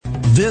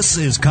This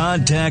is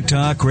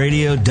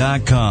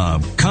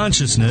ContactTalkRadio.com.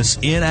 Consciousness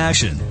in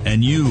action.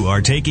 And you are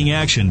taking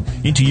action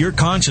into your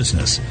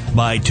consciousness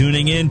by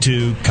tuning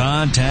into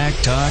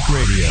Contact Talk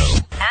Radio.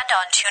 And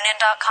on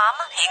TuneIn.com,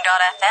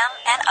 Ping.fm,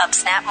 and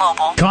UpSnap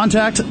Mobile.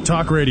 Contact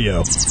Talk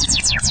Radio.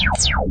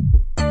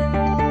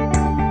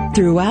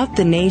 Throughout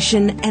the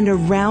nation and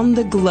around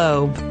the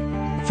globe,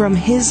 from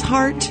his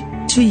heart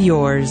to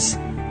yours,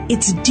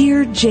 it's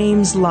Dear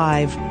James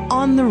Live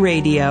on the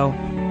radio,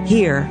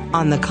 here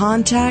on the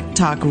Contact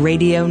Talk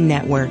Radio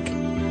Network,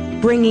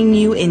 bringing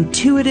you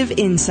intuitive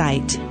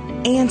insight,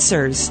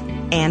 answers,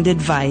 and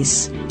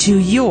advice to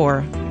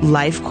your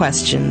life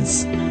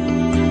questions.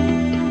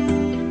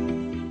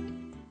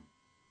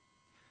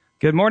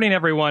 Good morning,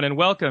 everyone, and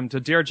welcome to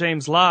Dear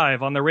James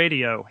Live on the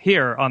radio,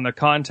 here on the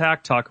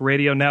Contact Talk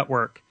Radio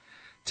Network.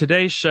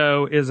 Today's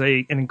show is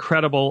an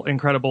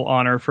incredible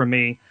honor for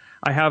me.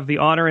 I have the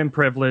honor and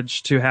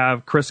privilege to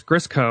have Chris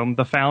Griscom,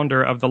 the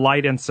founder of the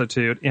Light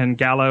Institute in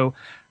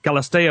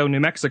Galisteo, New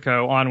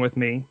Mexico, on with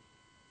me.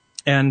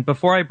 And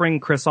before I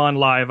bring Chris on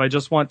live, I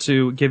just want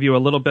to give you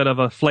a little bit of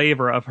a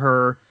flavor of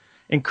her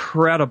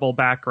incredible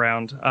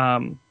background.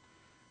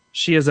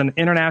 She is an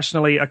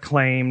internationally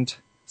acclaimed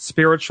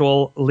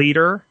spiritual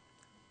leader,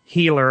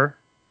 healer,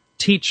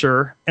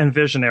 teacher, and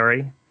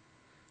visionary.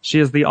 She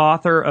is the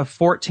author of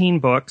 14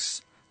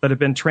 books that have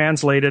been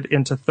translated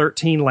into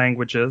 13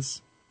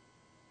 languages.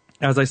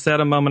 As I said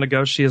a moment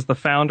ago, she is the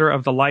founder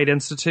of the Light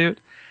Institute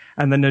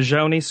and the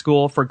Nizhoni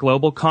School for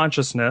Global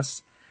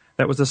Consciousness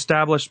that was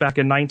established back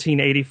in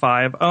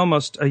 1985,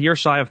 almost a year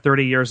shy of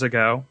 30 years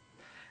ago.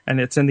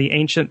 And it's in the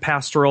ancient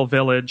pastoral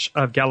village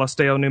of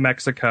Galisteo, New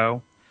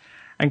Mexico.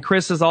 And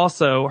Chris is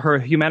also her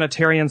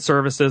humanitarian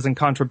services and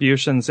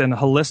contributions in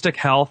holistic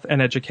health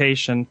and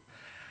education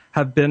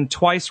have been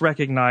twice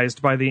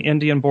recognized by the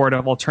Indian Board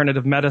of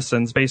Alternative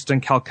Medicines based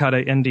in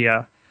Calcutta,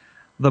 India.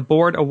 The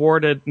board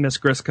awarded Ms.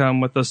 Griscom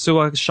with the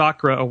Suha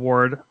Chakra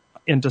Award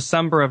in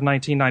December of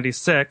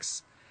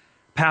 1996.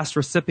 Past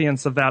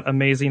recipients of that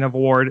amazing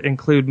award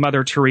include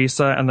Mother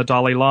Teresa and the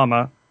Dalai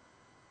Lama.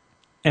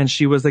 And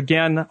she was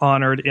again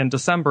honored in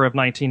December of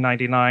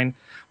 1999,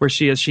 where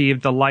she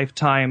received the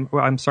Lifetime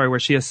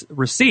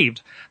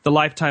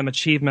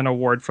Achievement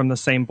Award from the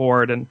same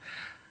board. And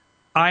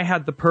I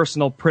had the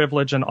personal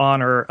privilege and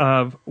honor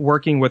of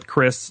working with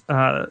Chris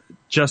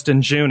just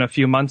in June, a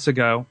few months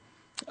ago.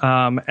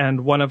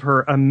 And one of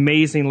her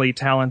amazingly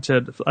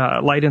talented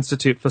Light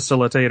Institute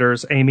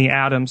facilitators, Amy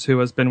Adams, who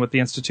has been with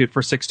the Institute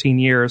for 16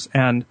 years.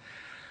 And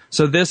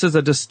so this is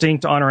a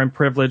distinct honor and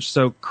privilege.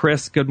 So,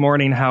 Chris, good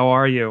morning. How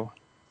are you?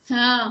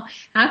 Oh,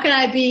 how could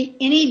I be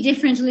any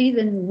differently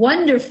than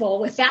wonderful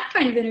with that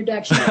kind of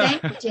introduction?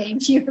 Thank you,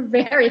 James. You're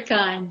very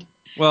kind.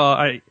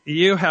 Well,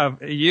 you have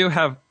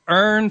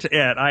earned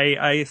it.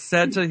 I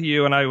said to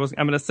you, and I'm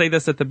going to say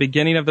this at the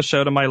beginning of the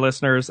show to my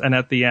listeners and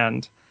at the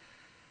end.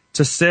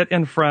 To sit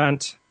in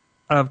front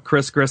of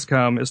Chris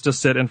Griscom is to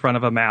sit in front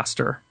of a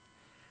master.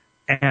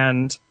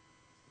 And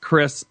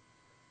Chris,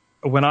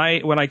 when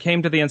I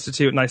came to the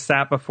Institute and I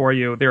sat before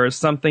you, there is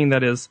something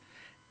that is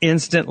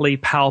instantly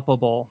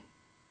palpable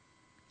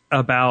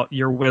about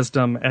your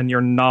wisdom and your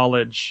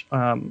knowledge,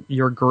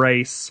 your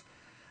grace,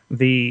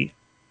 the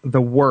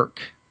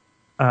work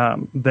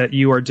that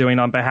you are doing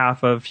on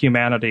behalf of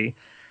humanity.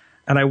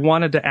 And I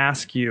wanted to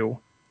ask you,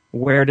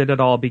 where did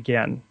it all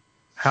begin?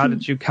 How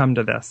did you come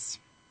to this?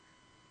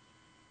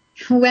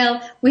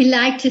 Well, we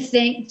like to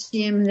think,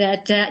 James,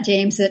 that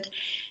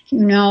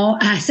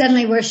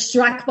suddenly we're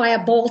struck by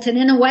a bolt. And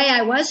in a way,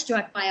 I was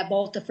struck by a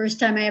bolt the first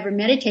time I ever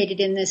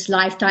meditated in this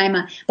lifetime.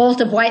 A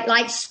bolt of white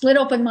light split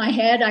open my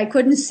head. I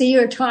couldn't see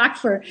or talk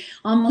for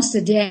almost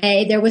a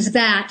day. There was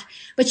that.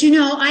 But,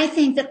 I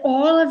think that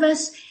all of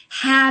us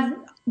have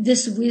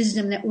this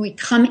wisdom, that we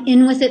come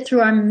in with it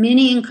through our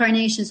many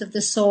incarnations of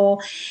the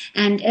soul.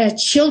 And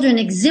children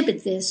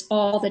exhibit this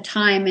all the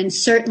time. And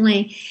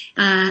certainly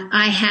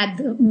I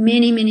had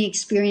many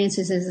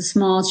experiences as a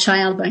small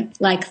child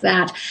like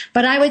that.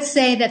 But I would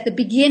say that the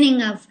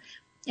beginning of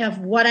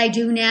what I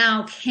do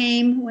now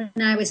came when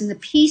I was in the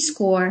Peace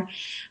Corps,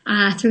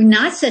 through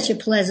not such a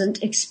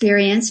pleasant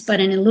experience, but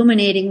an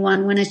illuminating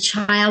one, when a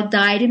child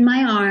died in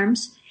my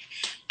arms.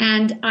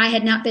 And I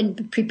had not been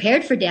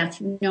prepared for death.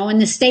 In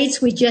the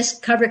States, we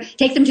just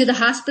take them to the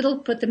hospital,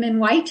 put them in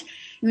white,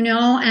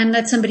 and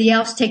let somebody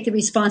else take the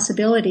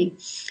responsibility.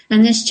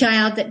 And this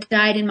child that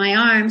died in my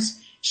arms,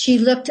 she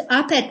looked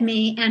up at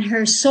me and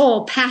her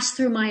soul passed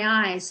through my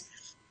eyes.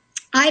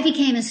 I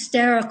became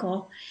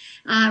hysterical.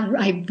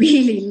 I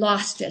really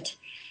lost it.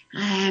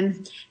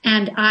 And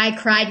I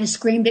cried and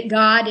screamed at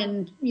God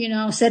and,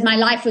 said my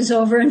life was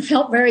over and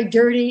felt very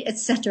dirty,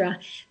 etc.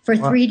 for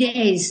 3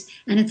 days.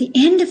 And at the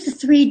end of the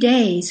 3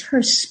 days,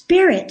 her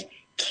spirit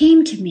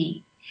came to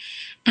me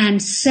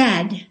and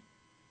said,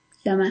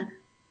 the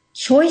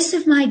choice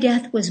of my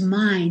death was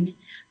mine,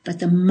 but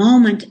the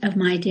moment of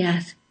my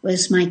death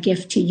was my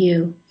gift to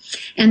you.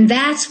 And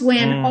that's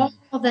when all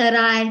that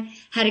I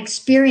had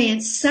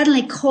experienced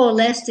suddenly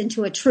coalesced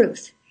into a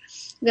truth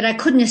that I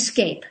couldn't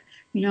escape.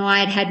 You know,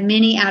 I'd had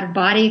many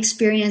out-of-body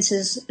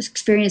experiences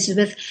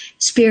with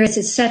spirits,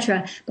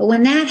 etc. But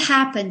when that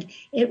happened,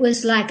 it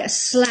was like a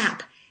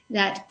slap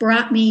that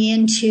brought me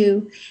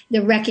into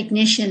the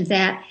recognition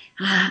that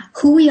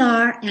who we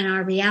are and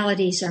our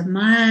realities are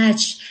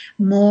much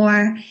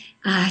more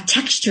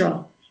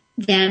textural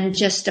than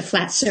just a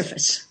flat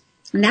surface.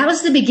 And that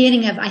was the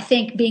beginning of, I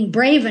think, being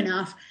brave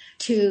enough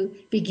to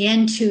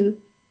begin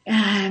to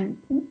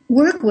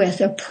work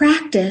with or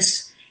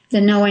practice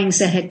the knowings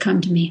that had come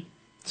to me.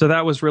 So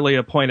that was really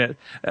a point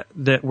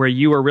that where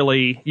you were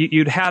really,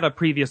 you'd had a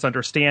previous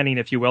understanding,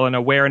 if you will, an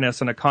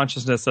awareness and a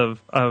consciousness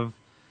of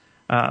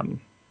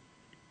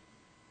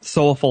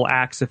soulful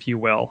acts, if you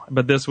will.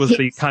 But this was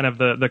the kind of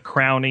the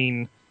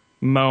crowning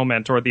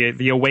moment, or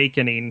the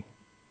awakening,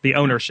 the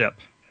ownership.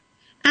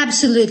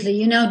 Absolutely.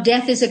 You know,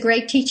 death is a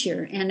great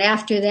teacher. And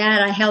after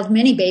that, I held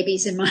many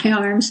babies in my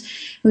arms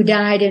who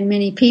died, and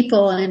many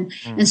people. And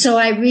so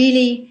I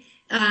really,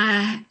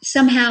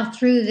 somehow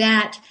through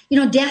that, you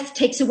know, death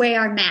takes away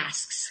our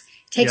masks,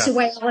 takes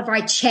away all of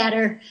our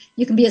chatter.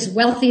 You can be as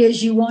wealthy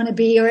as you want to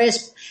be, or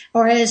as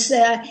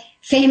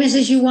famous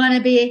as you want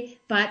to be.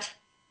 But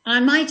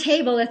on my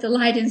table at the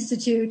Light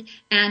Institute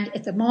and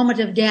at the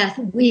moment of death,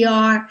 we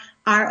are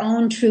our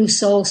own true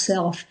soul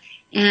self.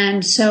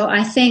 And so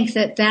I think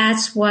that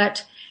that's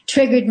what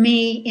triggered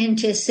me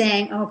into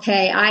saying,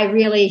 okay, I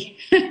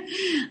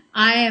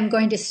am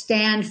going to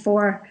stand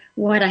for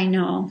what I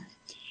know.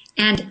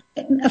 And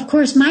of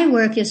course, my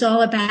work is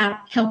all about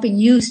helping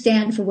you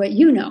stand for what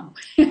you know.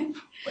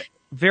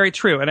 Very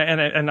true.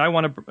 And I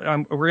want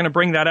to, we're going to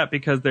bring that up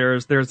because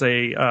there's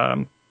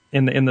a,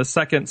 in the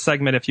second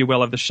segment, if you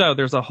will, of the show,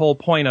 there's a whole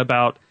point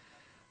about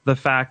the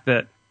fact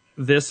that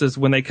this is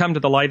when they come to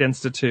the Light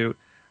Institute.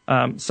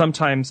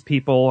 Sometimes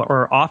people,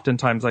 or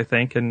oftentimes I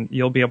think, and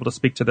you'll be able to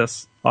speak to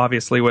this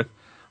obviously with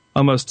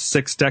almost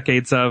 6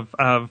 decades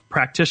of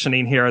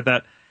practicing here,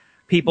 that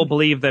people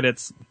believe that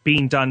it's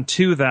being done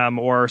to them,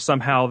 or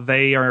somehow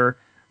they are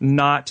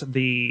not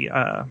the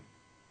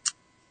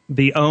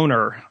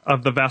owner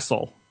of the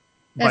vessel.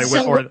 Yes.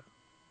 Go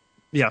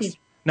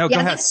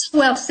ahead. That's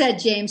well said,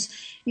 James.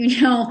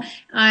 You know,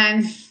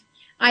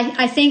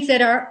 I think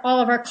that all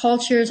of our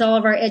cultures, all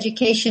of our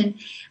education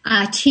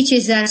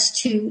teaches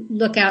us to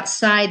look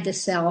outside the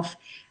self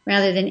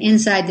rather than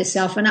inside the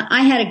self. And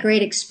I had a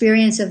great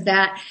experience of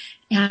that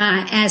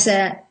as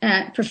a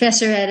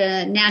professor at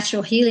a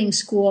natural healing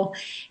school.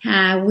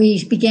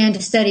 We began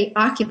to study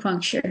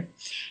acupuncture.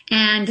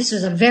 And this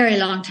was a very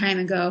long time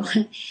ago.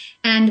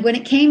 And when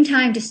it came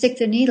time to stick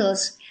the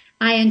needles,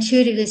 I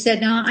intuitively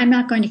said, no, I'm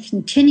not going to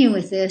continue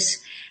with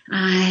this.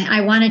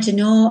 I wanted to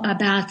know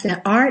about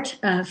the art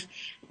of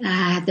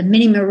the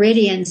many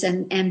meridians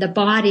and the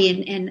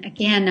body, and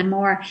again, a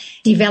more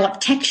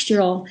developed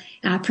textural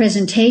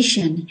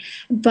presentation.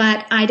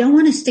 But I don't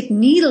want to stick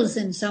needles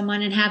in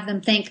someone and have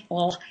them think,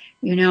 well,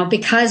 you know,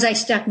 because I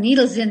stuck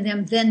needles in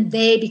them, then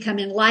they become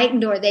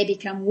enlightened or they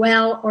become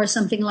well or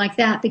something like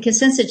that. Because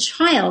since a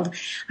child,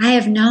 I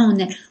have known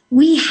that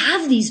we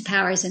have these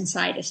powers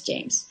inside us,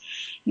 James.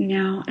 You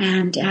know,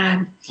 and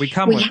we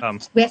come with them.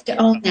 We have to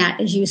own that,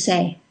 as you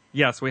say.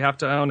 Yes, we have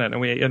to own it,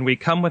 and we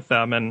come with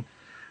them. And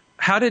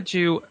how did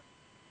you,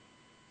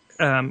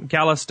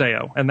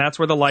 Galisteo, and that's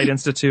where the Light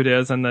Institute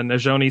is, and the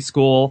Nizhoni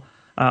School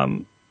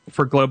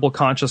for Global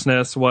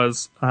Consciousness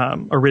was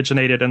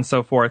originated, and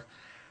so forth.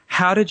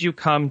 How did you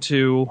come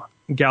to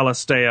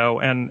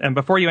Galisteo? And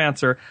before you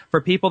answer,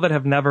 for people that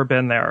have never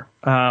been there,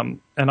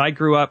 and I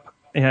grew up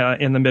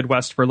in the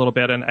Midwest for a little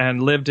bit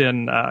and lived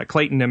in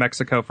Clayton, New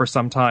Mexico for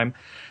some time.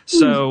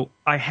 So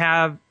I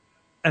have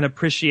an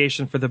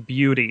appreciation for the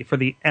beauty, for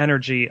the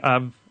energy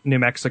of New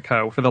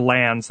Mexico, for the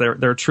lands.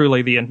 They're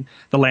truly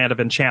the land of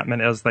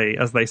enchantment, as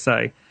they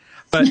say.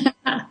 But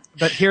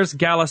here's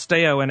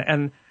Galisteo,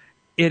 and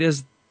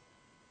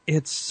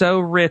it's so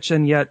rich,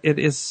 and yet it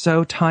is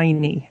so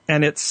tiny,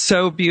 and it's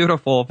so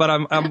beautiful. But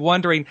I'm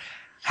wondering,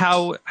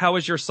 how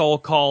is your soul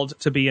called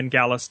to be in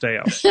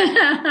Galisteo?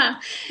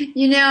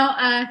 You know,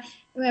 I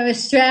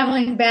was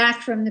traveling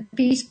back from the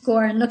Peace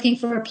Corps and looking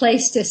for a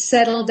place to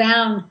settle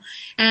down.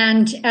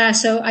 And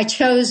so I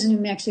chose New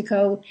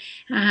Mexico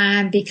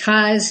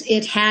because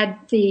it had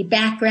the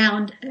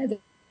background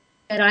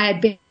that I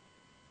had been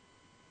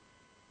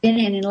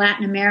in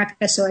Latin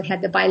America, so it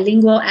had the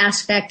bilingual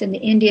aspect and the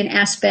Indian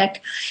aspect.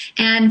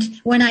 And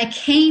when I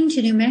came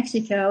to New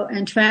Mexico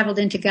and traveled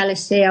into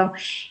Galisteo,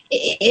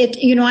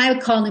 I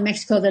would call New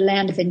Mexico the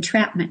land of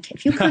entrapment.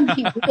 If you come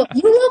here,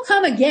 you will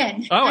come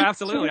again. Oh,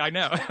 absolutely, I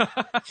know.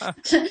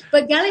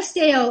 But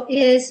Galisteo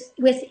is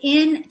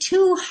within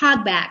 2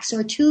 hogbacks,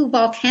 or 2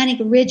 volcanic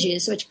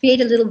ridges, which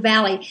create a little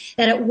valley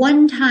that at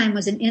one time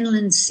was an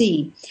inland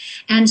sea.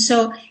 And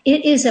so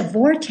it is a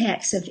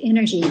vortex of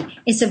energy.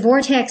 It's a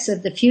vortex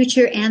of the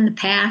future and the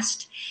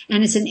past,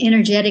 and it's an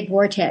energetic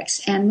vortex.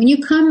 And when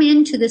you come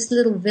into this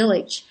little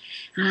village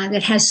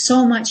that has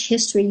so much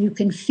history, you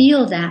can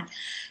feel that.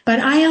 But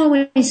I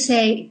always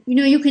say,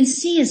 you can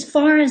see as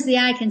far as the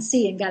eye can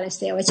see in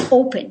Galisteo. It's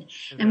open,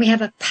 and we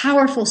have a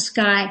powerful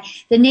sky.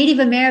 The Native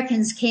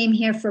Americans came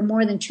here for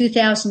more than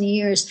 2,000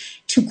 years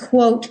to,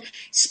 quote,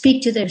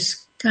 speak to their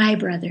sky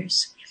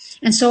brothers.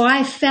 And so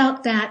I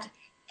felt that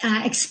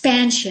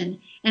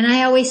expansion. And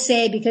I always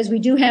say, because we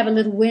do have a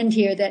little wind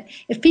here, that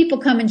if people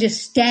come and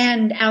just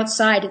stand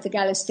outside at the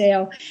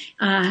Galisteo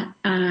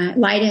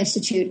Light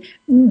Institute,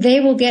 they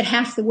will get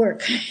half the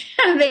work.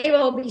 They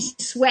will be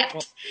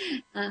swept.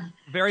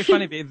 Very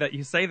funny that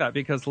you say that,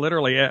 because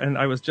literally, and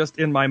I was just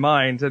in my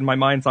mind's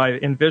eye,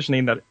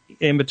 envisioning that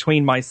in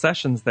between my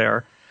sessions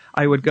there,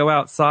 I would go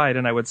outside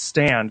and I would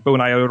stand. But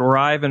when I would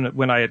arrive and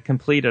when I had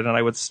completed, and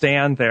I would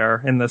stand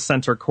there in the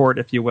center court,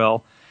 if you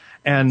will,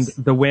 and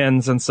the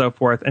winds and so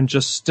forth, and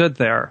just stood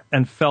there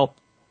and felt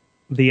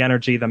the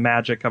energy, the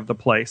magic of the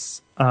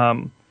place.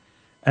 And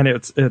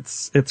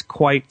it's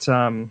quite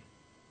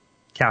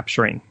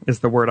capturing is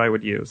the word I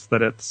would use.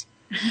 That it's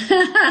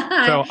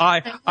so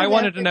I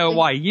wanted to know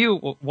why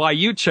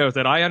you chose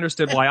it. I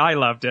understood why I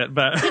loved it,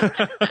 but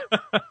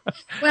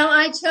well,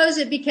 I chose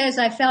it because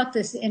I felt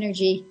this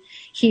energy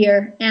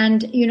here,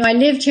 and I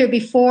lived here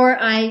before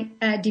I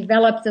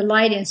developed the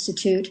Light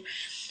Institute,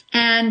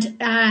 and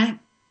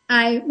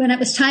when it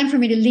was time for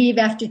me to leave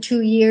after 2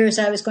 years,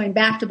 I was going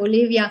back to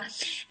Bolivia,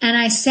 and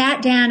I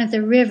sat down at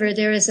the river.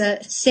 There is a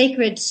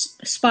sacred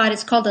spot.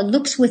 It's called a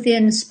Looks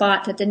Within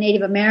spot that the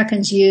Native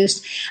Americans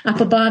used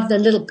up above the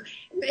little,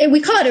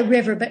 we call it a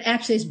river, but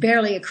actually it's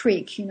barely a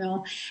creek, And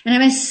I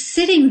was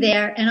sitting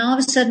there, and all of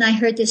a sudden I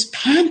heard this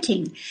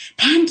panting.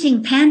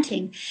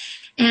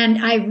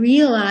 And I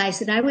realized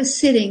that I was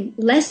sitting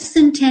less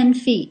than 10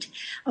 feet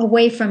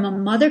away from a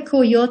mother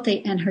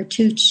coyote and her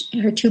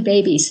two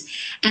babies.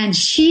 And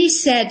she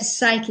said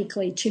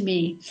psychically to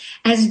me,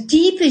 "As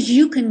deep as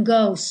you can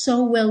go,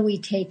 so will we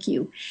take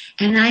you."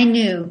 And I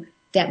knew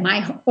that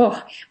my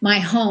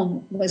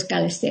home was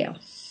Galisteo.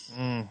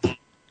 And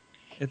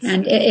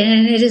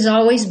it has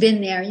always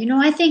been there.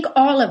 I think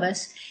all of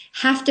us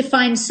have to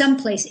find some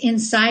place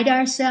inside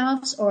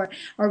ourselves or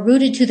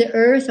rooted to the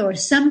earth, or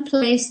some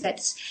place that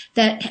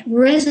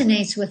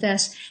resonates with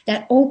us,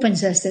 that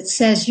opens us, that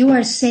says you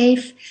are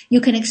safe, you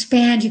can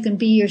expand, you can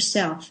be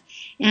yourself.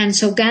 And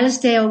so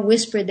Galisteo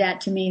whispered that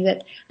to me,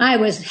 that I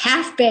was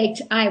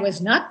half-baked, I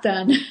was not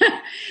done,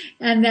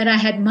 and that I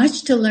had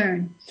much to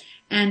learn.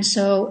 And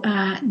so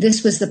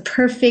this was the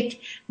perfect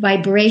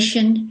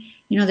vibration.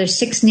 There's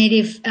 6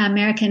 Native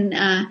American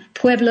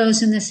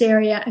pueblos in this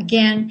area.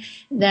 Again,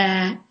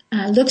 the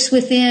Looks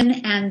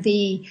Within and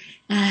the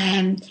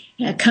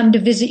Come to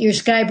Visit Your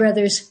Sky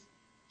Brothers,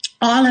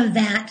 all of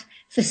that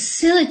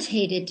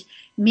facilitated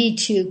me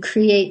to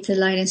create the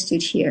Light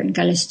Institute here in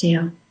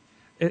Galisteo.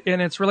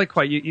 And it's really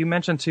quite, you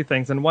mentioned 2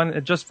 things. And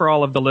one, just for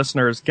all of the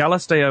listeners,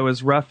 Galisteo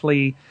is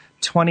roughly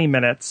 20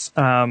 minutes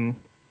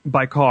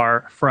by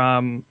car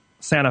from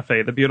Santa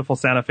Fe, the beautiful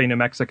Santa Fe, New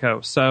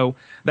Mexico. So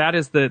that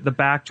is the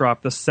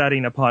backdrop, the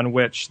setting upon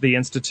which the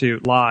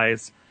Institute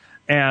lies.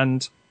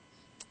 And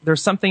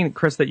there's something,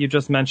 Chris, that you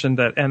just mentioned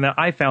and that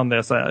I found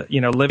this,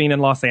 living in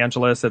Los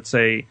Angeles, it's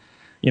in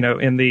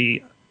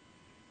the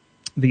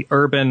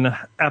urban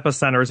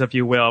epicenters, if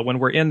you will, when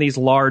we're in these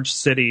large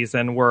cities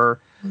and we're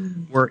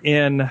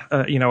in,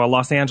 a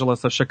Los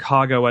Angeles, a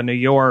Chicago, a New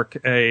York,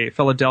 a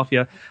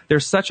Philadelphia,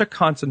 there's such a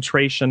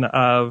concentration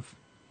of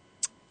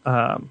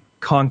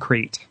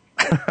concrete.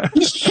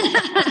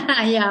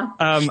 Yeah.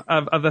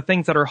 Of the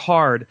things that are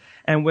hard.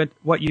 And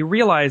what you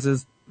realize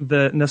is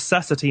the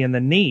necessity and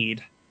the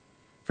need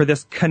for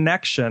this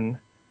connection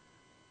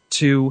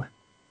to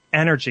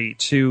energy,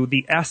 to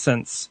the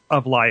essence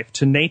of life,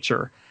 to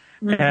nature.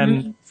 Mm-hmm.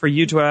 And for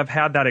you to have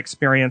had that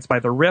experience by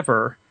the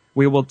river,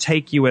 we will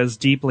take you as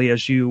deeply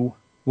as you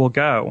will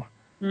go.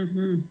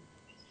 Mm-hmm.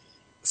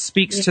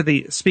 Speaks to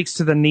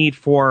the need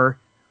for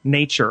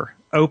nature,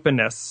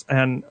 openness,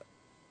 and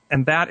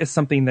that is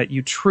something that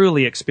you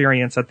truly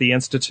experience at the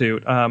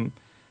Institute.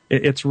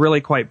 It's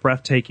really quite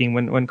breathtaking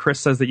when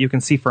Chris says that you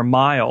can see for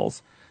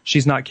miles.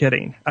 She's not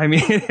kidding. I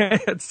mean,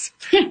 it's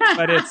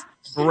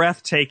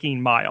breathtaking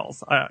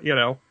miles,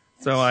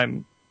 so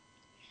I'm.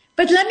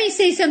 But let me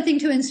say something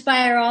to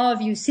inspire all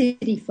of you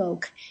city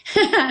folk.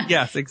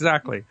 Yes,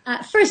 exactly.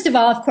 First of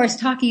all, of course,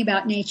 talking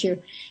about nature.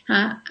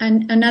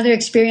 Another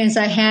experience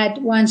I had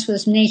once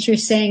was nature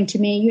saying to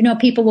me,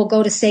 people will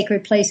go to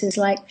sacred places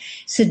like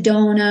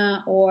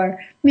Sedona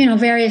or,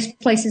 various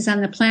places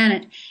on the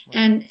planet.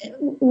 And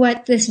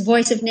what this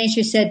voice of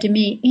nature said to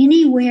me,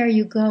 anywhere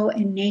you go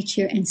in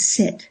nature and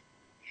sit,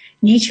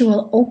 nature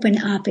will open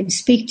up and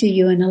speak to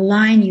you and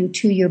align you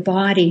to your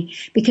body,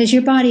 because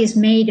your body is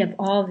made of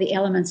all the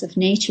elements of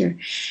nature.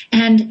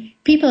 And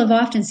people have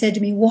often said to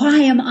me, why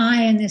am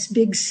I in this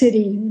big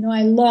city?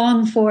 I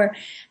long for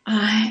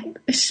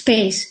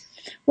space.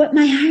 What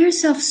my higher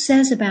self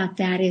says about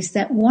that is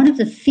that one of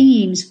the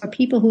themes for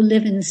people who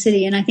live in the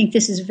city, and I think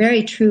this is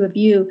very true of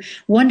you,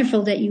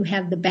 wonderful that you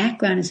have the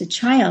background as a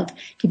child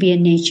to be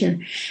in nature,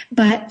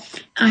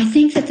 but I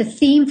think that the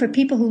theme for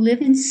people who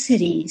live in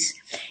cities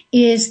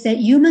is that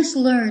you must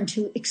learn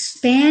to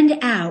expand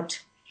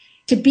out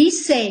to be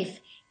safe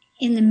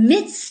in the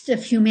midst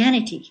of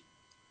humanity,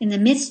 in the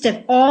midst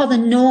of all the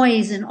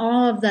noise and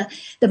all of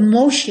the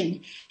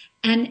motion,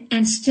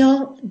 and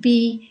still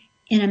be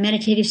in a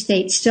meditative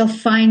state, still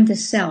find the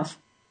self.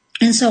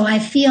 And so I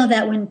feel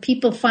that when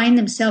people find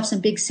themselves in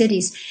big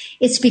cities,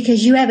 it's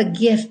because you have a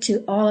gift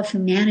to all of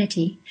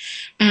humanity.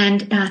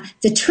 And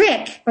the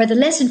trick, or the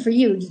lesson for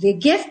you, the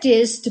gift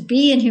is to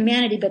be in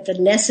humanity, but the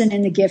lesson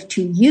and the gift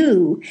to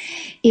you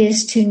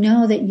is to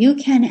know that you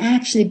can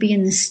actually be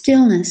in the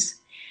stillness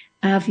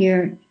of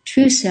your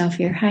true self,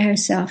 your higher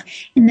self,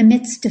 in the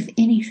midst of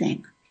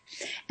anything.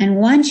 And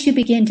once you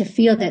begin to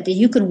feel that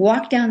you can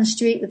walk down the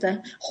street with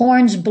the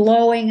horns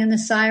blowing and the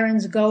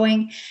sirens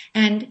going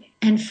and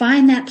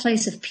find that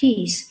place of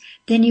peace,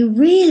 then you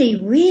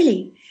really,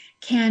 really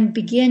can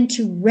begin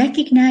to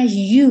recognize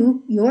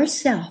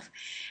yourself,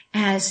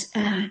 as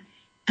an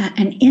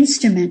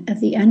instrument of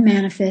the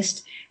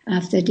unmanifest,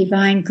 of the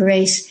divine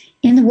grace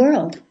in the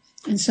world.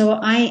 And so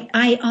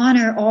I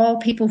honor all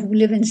people who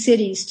live in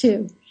cities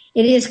too.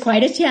 It is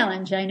quite a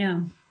challenge, I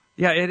know.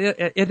 Yeah,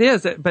 it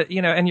is. But,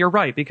 and you're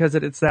right, because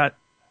it is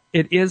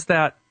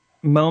that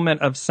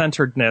moment of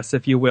centeredness,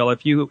 if you will.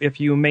 If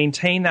you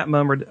maintain that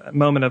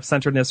moment of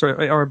centeredness,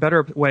 or a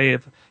better way,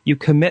 if you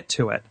commit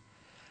to it.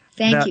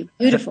 Thank you.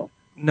 Beautiful.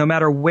 No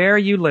matter where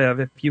you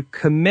live, if you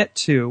commit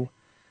to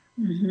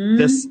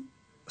this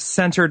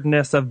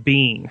centeredness of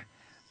being.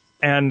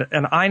 And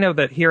I know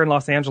that here in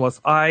Los Angeles,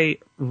 I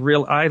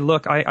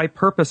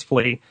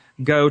purposefully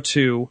go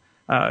to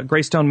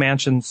Greystone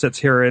Mansion sits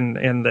here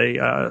in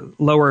the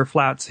lower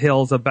flats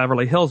hills of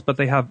Beverly Hills, but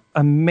they have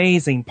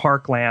amazing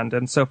parkland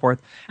and so forth.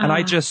 And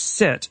I just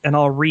sit and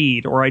I'll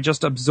read, or I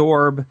just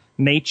absorb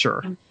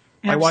nature.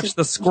 Absolutely. I watch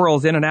the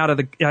squirrels in and out of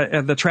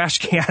the trash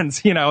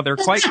cans. They're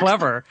quite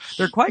clever.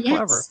 They're quite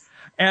clever.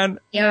 And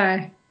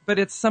but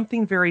it's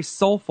something very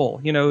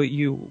soulful.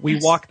 We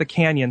walk the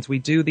canyons. We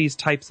do these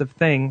types of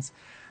things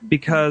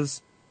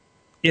because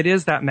it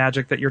is that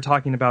magic that you're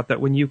talking about, that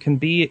when you can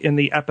be in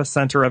the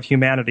epicenter of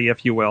humanity,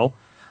 if you will,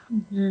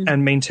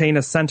 and maintain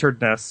a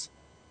centeredness,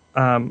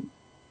 then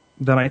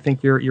I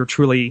think you're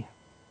truly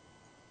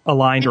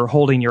aligned, or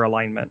holding your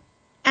alignment.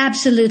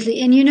 Absolutely.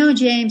 And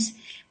James,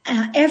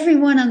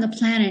 everyone on the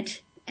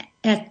planet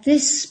at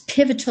this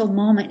pivotal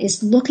moment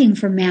is looking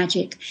for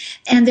magic,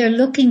 and they're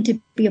looking to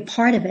be a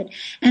part of it.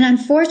 And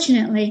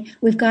unfortunately,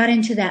 we've got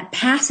into that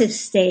passive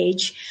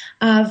stage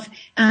of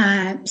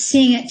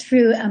seeing it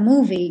through a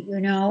movie,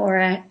 or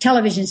a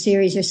television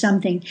series or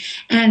something.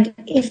 And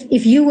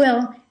if you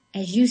will,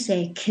 as you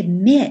say,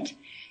 commit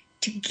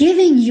to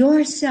giving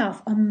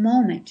yourself a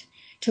moment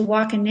to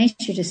walk in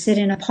nature, to sit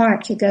in a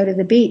park, to go to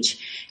the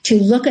beach, to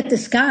look at the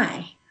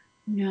sky,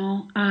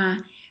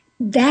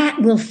 that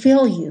will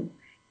fill you.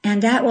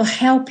 And that will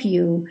help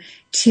you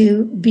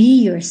to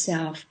be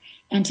yourself,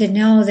 and to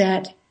know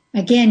that,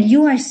 again,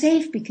 you are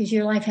safe because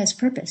your life has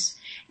purpose.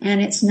 And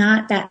it's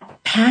not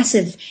that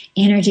passive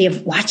energy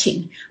of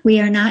watching. We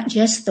are not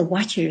just the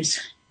watchers.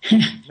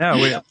 No,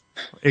 we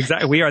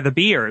are the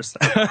beers.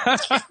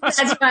 That's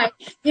right.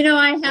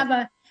 I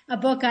have a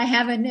book I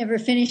haven't ever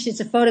finished.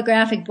 It's a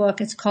photographic book.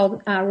 It's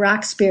called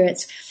Rock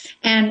Spirits.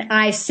 And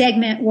I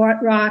segment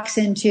rocks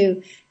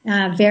into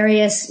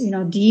various,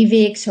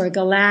 Devics or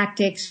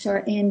Galactics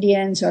or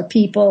Indians or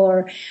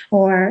people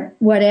or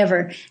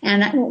whatever.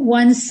 And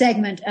one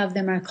segment of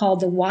them are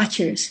called the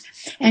Watchers.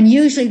 And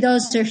usually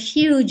those are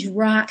huge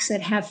rocks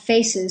that have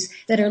faces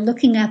that are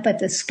looking up at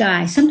the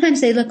sky.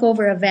 Sometimes they look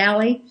over a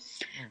valley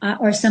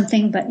or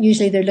something, but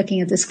usually they're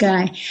looking at the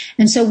sky.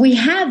 And so we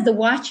have the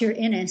Watcher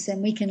in us,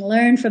 and we can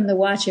learn from the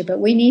Watcher, but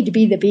we need to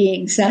be the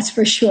beings, that's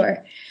for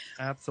sure.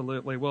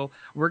 Absolutely. Well,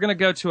 we're going to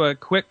go to a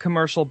quick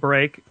commercial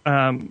break.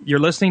 You're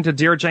listening to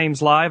Dear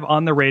James Live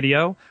on the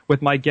radio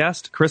with my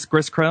guest, Chris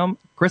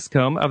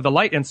Griscombe of the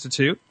Light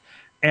Institute.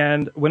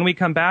 And when we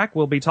come back,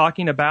 we'll be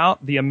talking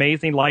about the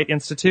amazing Light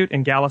Institute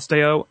in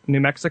Galisteo, New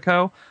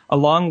Mexico,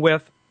 along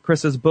with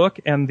Chris's book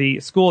and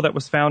the school that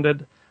was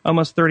founded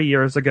almost 30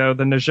 years ago,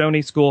 the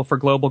Nizhoni School for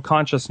Global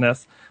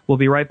Consciousness. We'll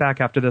be right back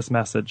after this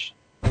message.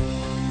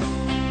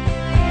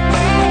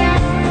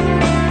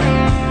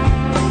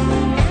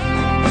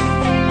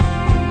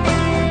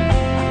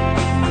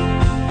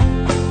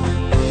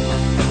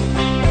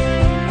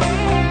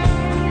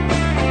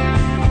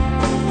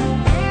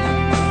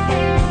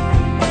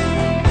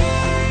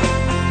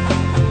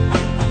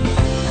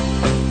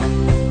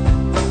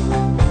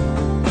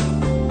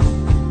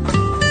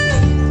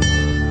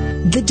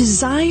 The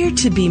desire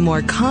to be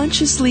more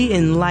consciously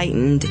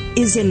enlightened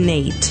is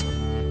innate.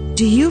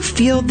 Do you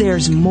feel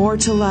there's more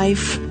to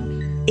life?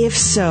 If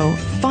so,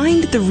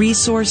 find the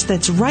resource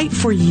that's right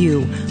for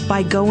you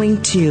by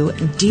going to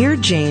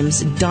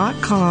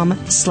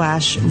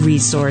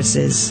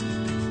dearjames.com/resources.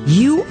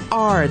 You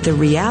are the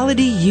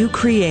reality you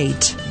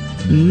create.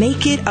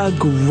 Make it a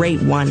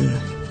great one.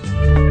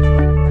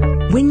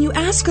 When you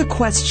ask a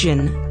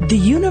question, the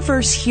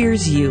universe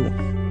hears you,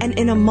 and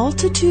in a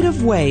multitude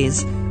of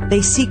ways,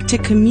 they seek to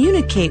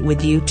communicate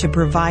with you to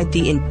provide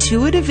the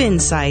intuitive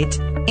insight,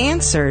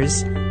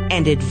 answers,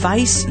 and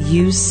advice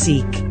you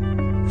seek.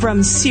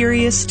 From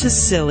serious to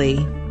silly,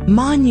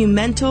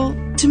 monumental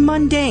to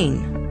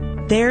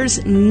mundane,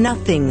 there's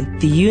nothing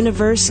the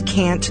universe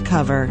can't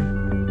cover.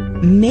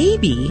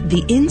 Maybe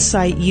the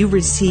insight you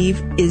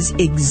receive is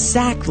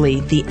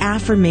exactly the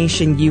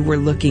affirmation you were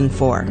looking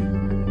for.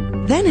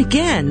 Then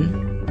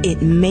again,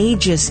 it may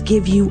just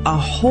give you a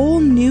whole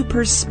new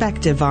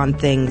perspective on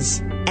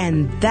things,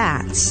 and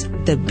that's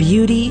the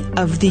beauty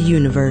of the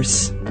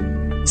universe.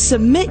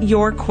 Submit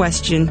your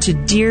question to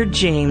Dear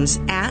James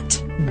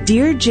at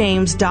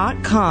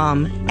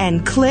DearJames.com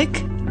and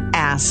click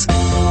Ask.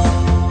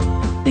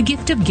 The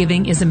gift of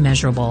giving is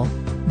immeasurable.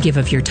 Give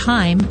of your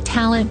time,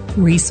 talent,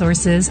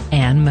 resources,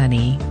 and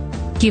money.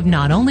 Give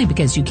not only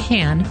because you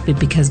can, but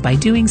because by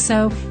doing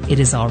so, it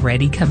is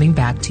already coming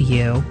back to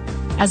you.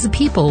 As a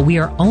people, we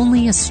are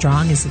only as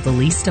strong as the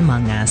least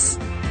among us.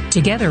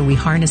 Together, we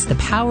harness the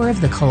power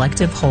of the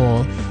collective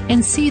whole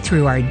and see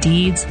through our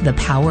deeds the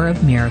power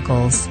of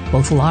miracles,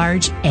 both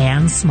large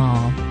and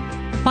small.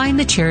 Find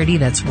the charity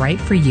that's right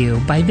for you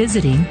by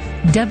visiting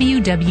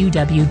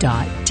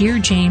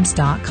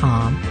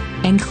www.dearjames.com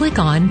and click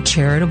on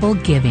Charitable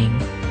Giving.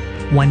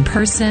 One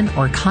person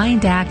or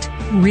kind act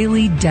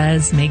really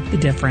does make the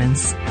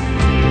difference.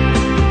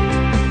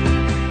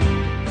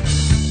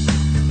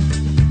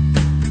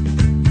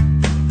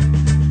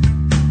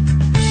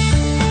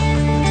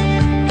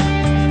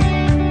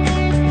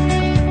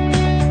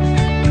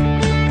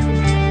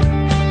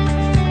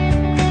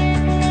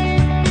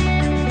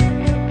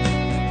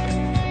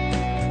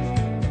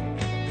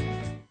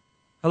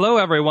 Hello,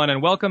 everyone,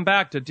 and welcome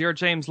back to Dear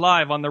James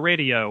Live on the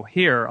radio,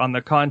 here on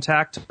the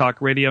Contact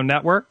Talk Radio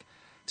Network.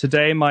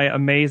 Today, my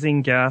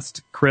amazing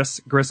guest, Chris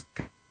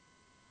Griscom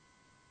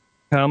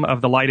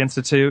of the Light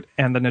Institute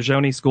and the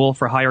Nizhoni School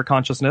for Higher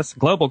Consciousness,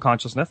 Global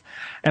Consciousness.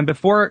 And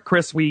before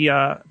we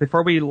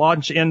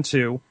launch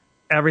into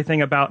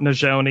everything about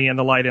Nizhoni and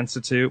the Light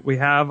Institute, we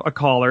have a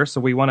caller, so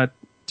we want to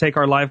take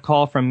our live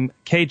call from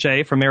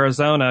KJ from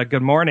Arizona.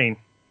 Good morning.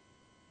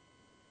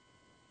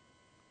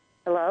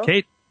 Hello?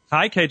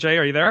 Hi, KJ.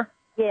 Are you there?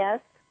 Yes.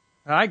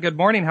 Hi, good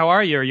morning. How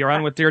are you? You're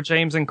on with Dear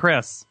James and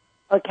Chris.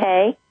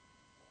 Okay.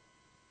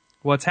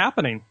 What's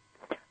happening?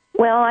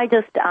 Well, I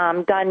just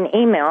got an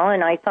email,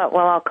 and I thought,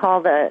 well, I'll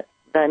call the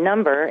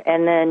number,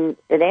 and then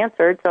it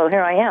answered, so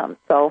here I am.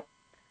 So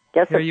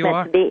guess here it's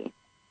meant to be.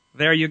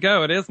 There you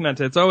go.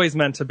 It's always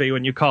meant to be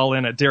when you call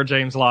in at Dear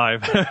James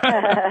Live. Do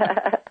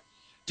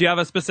you have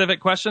a specific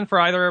question for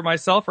either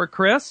myself or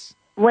Chris?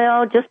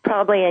 Well, just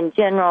probably in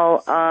general,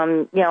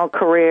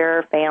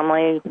 career,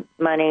 family,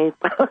 money.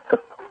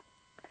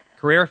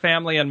 Career,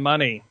 family, and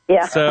money.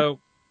 Yeah. So,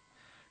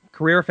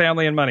 career,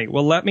 family, and money.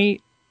 Well, let me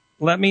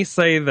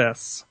say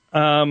this.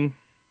 There's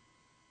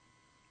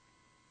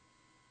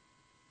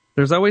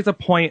always a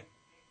point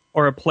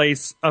or a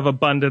place of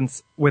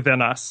abundance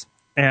within us,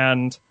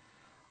 and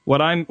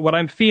what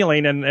I'm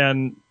feeling,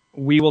 and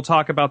we will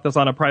talk about this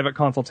on a private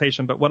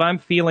consultation. But what I'm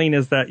feeling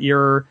is that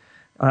you're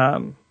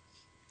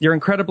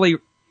incredibly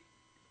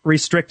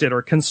restricted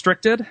or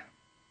constricted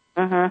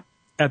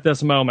at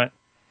this moment.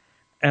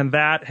 And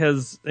that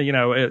has,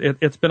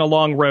 it's been a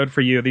long road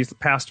for you these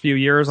past few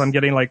years. I'm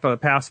getting like the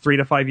past 3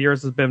 to 5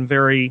 years has been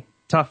very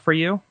tough for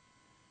you.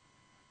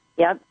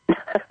 Yep.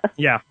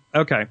 Yeah.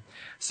 Okay.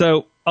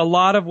 So a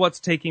lot of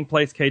what's taking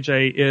place,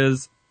 KJ,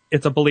 is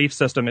it's a belief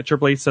system. It's your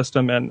belief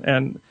system,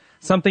 and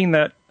something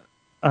that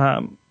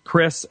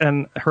Chris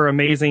and her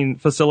amazing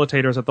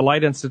facilitators at the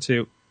Light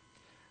Institute,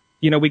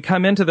 we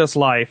come into this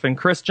life, and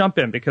Chris, jump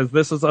in, because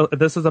this is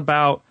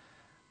about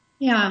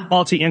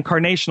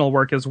multi-incarnational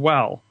work as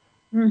well.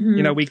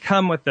 Mm-hmm. We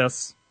come with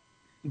this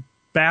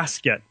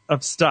basket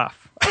of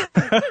stuff.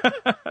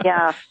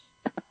 Yeah.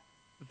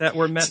 That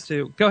we're meant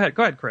to. Go ahead,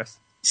 Chris.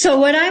 So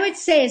what I would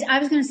say is, I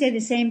was going to say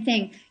the same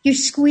thing. You're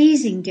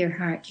squeezing, dear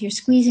heart. You're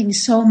squeezing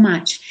so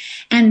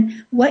much.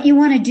 And what you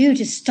want to do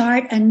to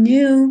start a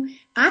new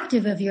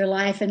octave of your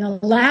life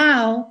and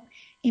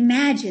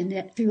imagine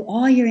that through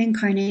all your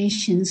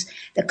incarnations,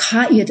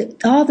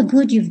 all the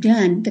good you've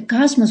done, the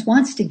cosmos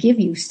wants to give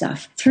you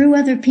stuff through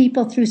other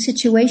people, through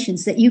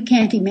situations that you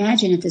can't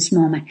imagine at this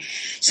moment.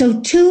 So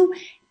 2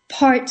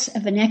 parts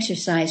of an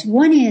exercise.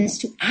 One is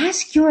to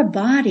ask your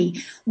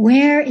body,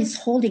 where is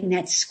holding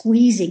that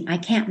squeezing? I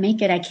can't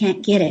make it. I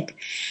can't get it.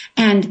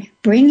 And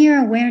bring your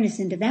awareness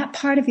into that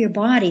part of your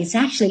body. It's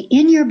actually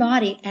in your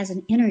body as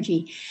an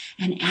energy.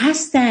 And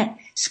ask that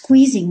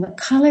squeezing what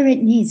color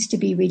it needs to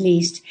be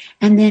released.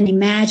 And then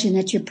imagine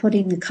that you're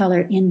putting the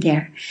color in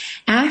there.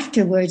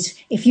 Afterwards,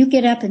 if you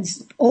get up and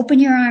open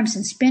your arms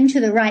and spin to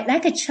the right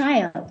like a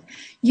child,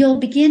 you'll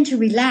begin to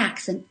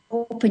relax and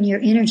open your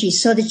energy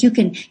so that you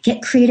can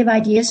get creative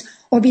ideas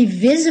or be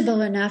visible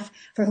enough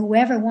for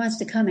whoever wants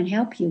to come and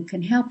help you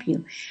can help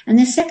you. And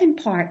the second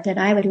part that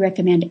I would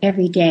recommend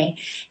every day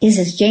is,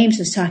 as James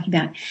was talking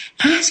about,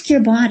 ask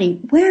your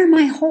body, where am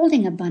I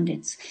holding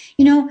abundance?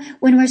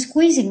 When we're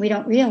squeezing, we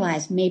don't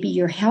realize maybe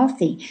you're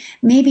healthy.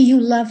 Maybe you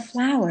love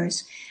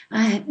flowers.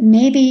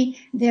 Maybe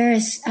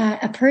there's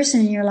a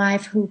person in your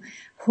life who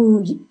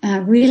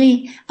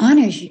really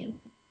honors you.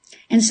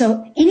 And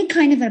so any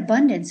kind of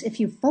abundance, if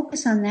you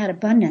focus on that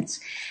abundance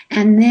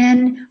and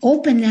then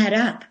open that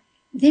up,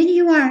 then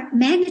you are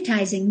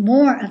magnetizing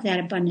more of that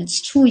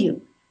abundance to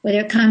you,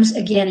 whether it comes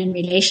again in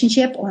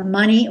relationship or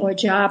money or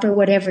job or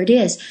whatever it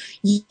is.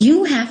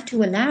 You have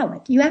to allow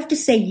it. You have to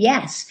say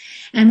yes.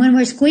 And when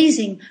we're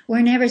squeezing,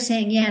 we're never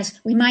saying yes.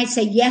 We might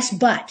say yes,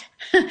 but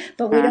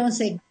we don't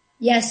say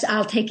yes,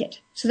 I'll take it.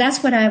 So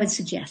that's what I would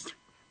suggest.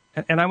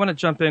 And I want to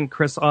jump in,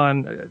 Chris,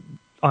 on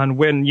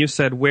when you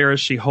said, where is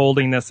she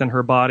holding this in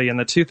her body? And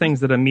the two things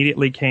that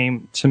immediately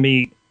came to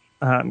me,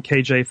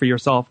 KJ, for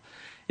yourself,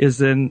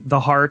 is in the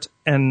heart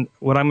and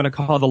what I'm going to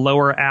call the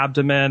lower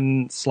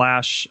abdomen /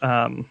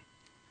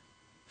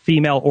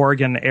 female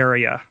organ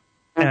area.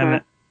 Mm-hmm.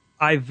 And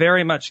I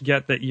very much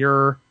get that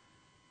you've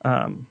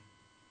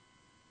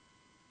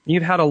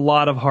had a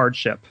lot of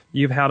hardship.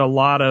 You've had a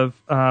lot of,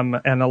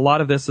 and a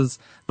lot of this is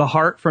the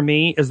heart for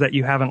me is that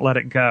you haven't let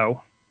it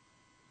go.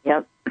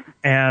 Yep.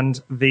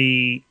 And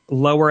the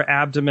lower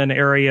abdomen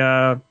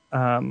area,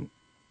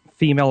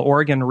 female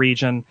organ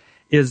region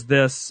is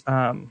this,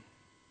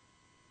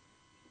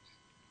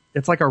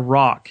 it's like a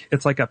rock.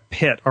 It's like a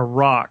pit, a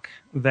rock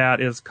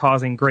that is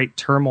causing great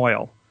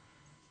turmoil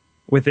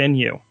within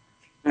you.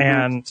 Mm-hmm.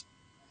 And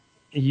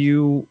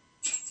you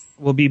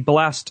will be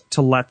blessed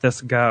to let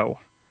this go.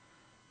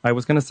 I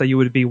was going to say you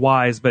would be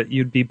wise, but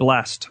you'd be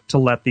blessed to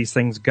let these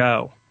things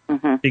go.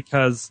 Mm-hmm.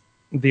 Because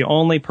the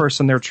only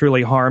person they're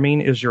truly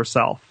harming is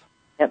yourself.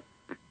 Yep.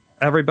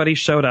 Everybody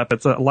showed up.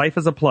 Life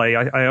is a play.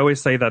 I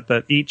always say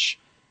that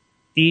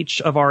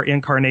each of our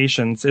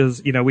incarnations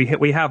is,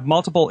 we have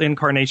multiple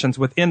incarnations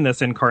within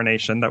this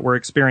incarnation that we're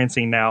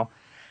experiencing now.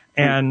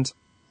 And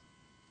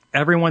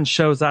everyone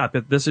shows up.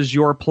 This is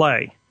your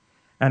play.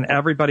 And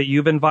everybody,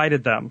 you've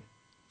invited them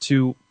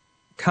to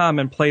come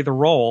and play the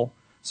role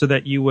so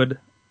that you would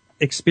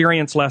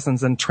experience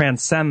lessons and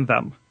transcend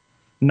them,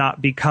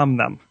 not become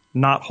them,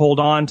 not hold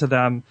on to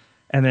them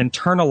and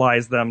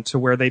internalize them to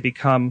where they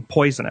become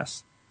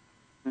poisonous.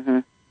 Mm-hmm.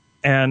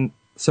 And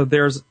so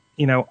there's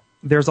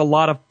a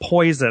lot of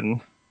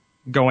poison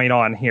going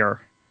on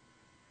here.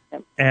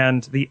 Yep.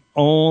 And the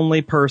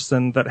only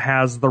person that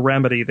has the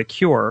remedy, the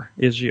cure,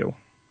 is you.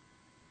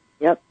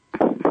 Yep.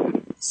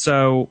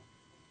 So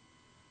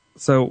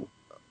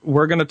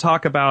we're going to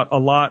talk about a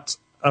lot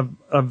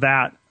of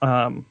that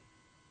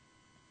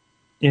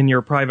in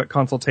your private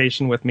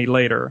consultation with me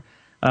later.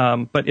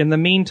 But in the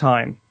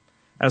meantime,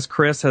 as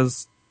Chris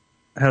has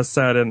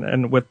said,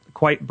 and with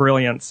quite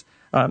brilliance,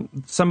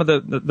 some of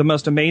the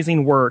most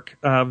amazing work,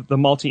 the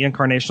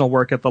multi-incarnational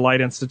work at the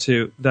Light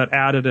Institute that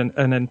added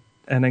an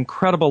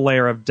incredible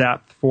layer of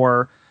depth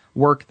for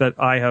work that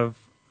I have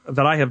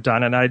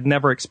done, and I'd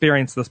never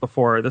experienced this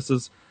before. This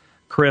is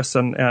Chris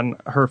and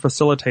her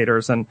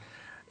facilitators, and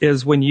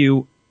is when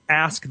you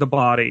ask the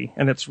body,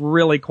 and it's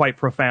really quite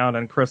profound.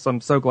 And Chris,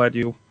 I'm so glad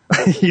you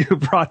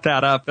brought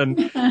that up,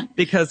 and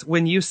because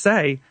when you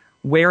say,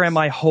 "Where am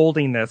I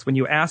holding this?" When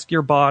you ask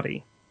your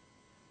body,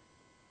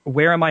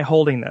 "Where am I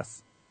holding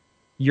this?"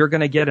 you're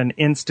going to get an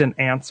instant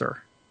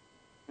answer.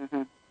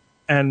 Mm-hmm.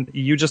 And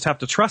you just have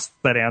to trust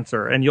that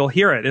answer, and you'll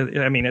hear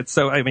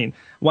it.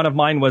 One of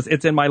mine was,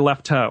 "It's in my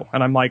left toe."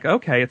 And I'm like,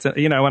 okay,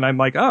 and I'm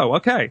like, oh,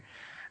 okay.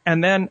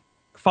 And then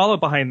followed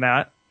behind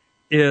that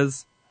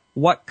is,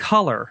 what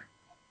color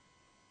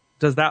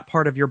does that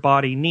part of your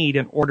body need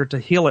in order to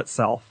heal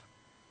itself?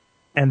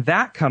 And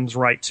that comes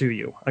right to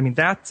you.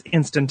 That's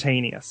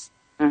instantaneous.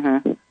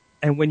 Mm-hmm.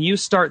 And when you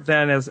start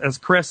then, as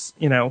Chris,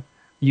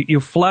 you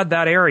flood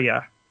that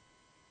area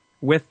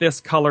with this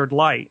colored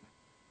light,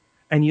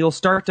 and you'll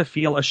start to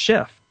feel a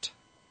shift.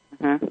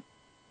 Mm-hmm.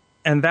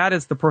 And that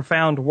is the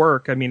profound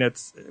work. We're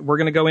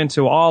going to go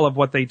into all of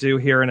what they do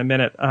here in a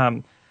minute.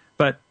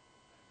 But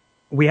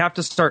we have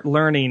to start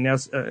learning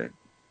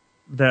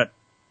that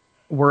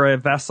we're a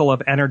vessel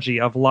of energy,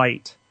 of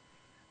light.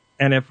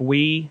 And if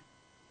we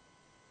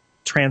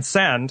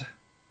transcend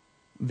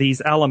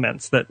these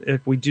elements, that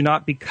if we do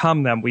not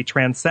become them, we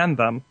transcend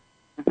them,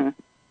 mm-hmm.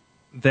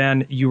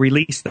 then you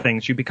release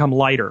things. You become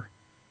lighter.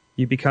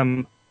 You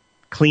become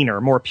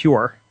cleaner, more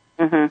pure.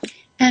 Mm-hmm.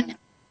 And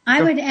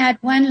I would add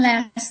one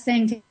last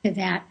thing to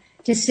that,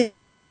 to say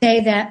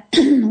that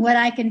what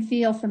I can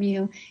feel from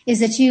you is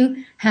that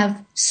you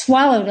have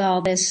swallowed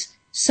all this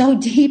so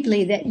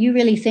deeply that you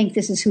really think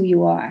this is who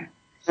you are.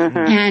 Mm-hmm.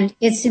 And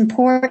it's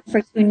important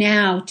for you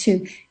now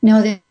to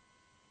know that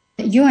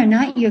you are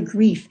not your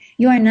grief.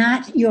 You are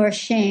not your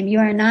shame. You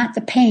are not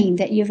the pain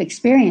that you've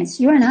experienced.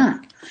 You are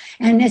not.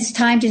 And it's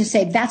time to just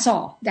say, that's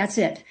all. That's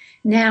it.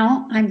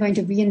 Now I'm going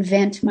to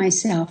reinvent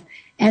myself.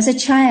 As a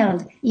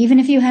child, even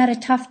if you had a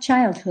tough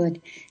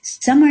childhood,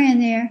 somewhere in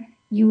there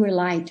you were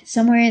light.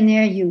 Somewhere in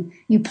there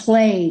you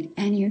played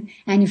and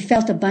you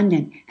felt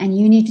abundant. And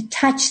you need to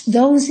touch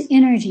those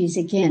energies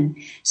again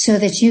so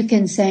that you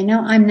can say, no,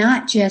 I'm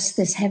not just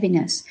this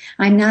heaviness.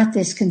 I'm not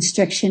this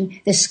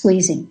constriction, this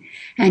squeezing.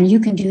 And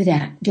you can do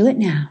that. Do it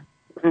now.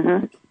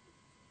 Mm-hmm.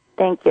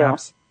 Thank you.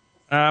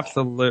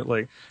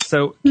 Absolutely.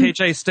 So,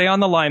 KJ, stay on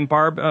the line.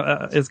 Barb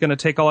is going to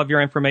take all of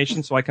your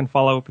information so I can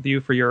follow up with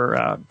you for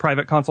your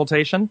private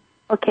consultation.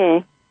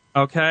 Okay.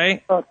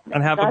 Okay? Well,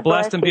 and have God a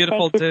blessed bless and you.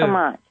 beautiful Thank you day. so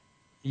much.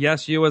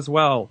 Yes, you as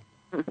well.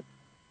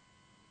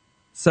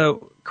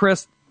 So,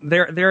 Chris,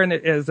 there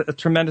is a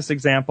tremendous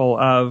example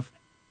of,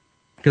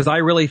 because I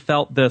really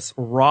felt this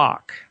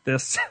rock,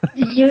 this,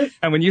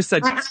 and when you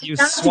said you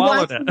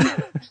swallowed it.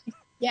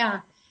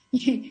 Yeah.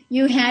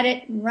 You had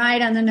it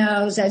right on the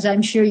nose, as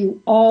I'm sure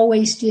you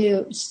always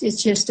do.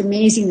 It's just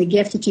amazing the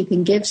gift that you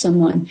can give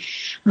someone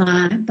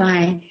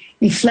by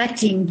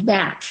reflecting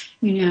back,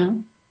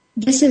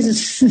 This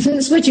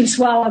is what you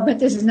swallowed, but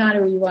this is not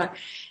who you are.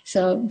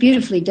 So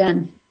beautifully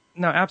done.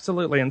 No,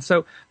 absolutely. And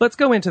so let's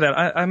go into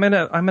that. I'm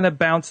gonna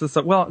bounce this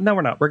up. Well, no,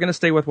 we're not. We're gonna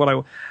stay with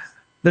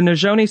the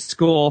Nizhoni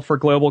School for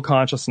Global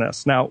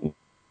Consciousness. Now,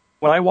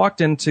 when I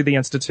walked into the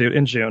Institute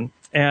in June,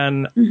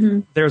 and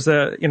there's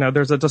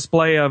a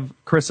display of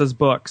Chris's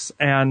books,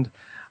 and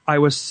I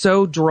was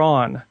so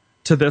drawn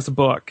to this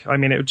book. I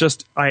mean,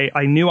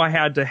 I knew I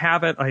had to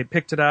have it. I had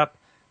picked it up.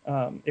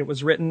 It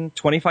was written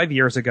 25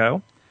 years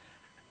ago.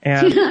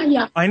 And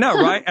yeah. I know,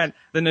 right? And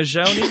the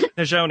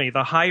Nizhoni,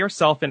 The Higher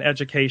Self in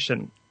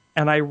Education.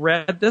 And I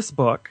read this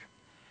book,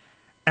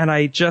 and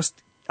I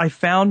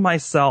found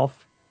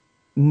myself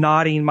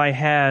nodding my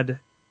head,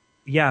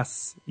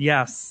 yes,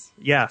 yes,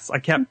 yes.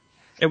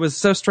 It was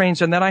so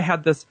strange. And then I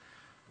had this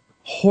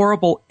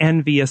horrible,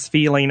 envious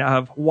feeling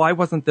of, why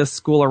wasn't this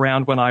school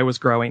around when I was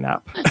growing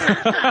up?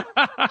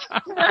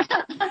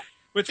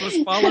 Which was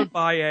followed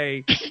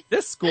by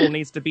this school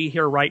needs to be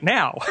here right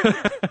now.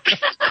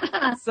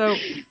 So,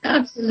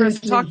 Absolutely. Chris,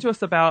 talk to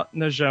us about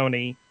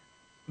Nizhoni,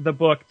 the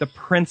book, the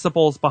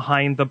principles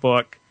behind the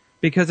book,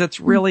 because it's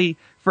really,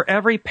 for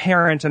every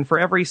parent and for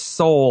every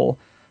soul,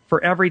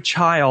 for every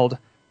child,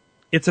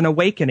 it's an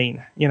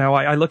awakening.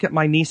 I look at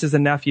my nieces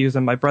and nephews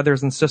and my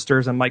brothers and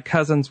sisters and my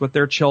cousins with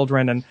their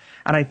children, and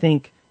I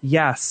think,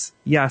 yes,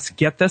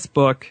 get this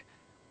book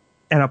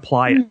and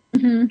apply it.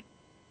 Mm-hmm.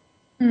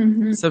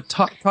 Mm-hmm. So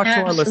talk to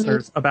our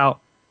listeners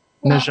about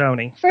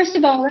Nizhoni. First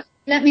of all,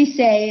 let me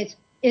say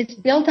it's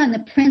built on the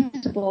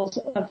principles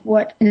of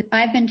what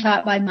I've been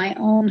taught by my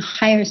own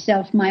higher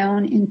self, my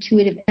own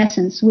intuitive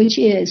essence, which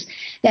is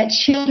that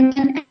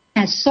children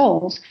as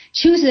souls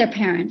choose their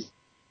parents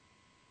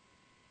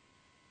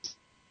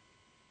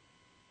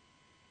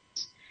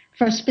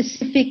for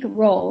specific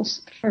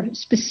roles, for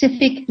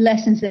specific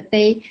lessons that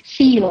they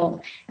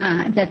feel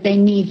that they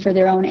need for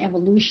their own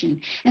evolution.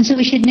 And so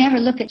we should never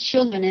look at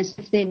children as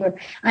if they were,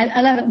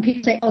 I love it when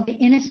people say, oh, the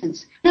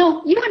innocence.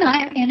 No, you and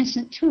I are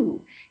innocent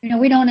too.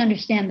 We don't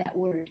understand that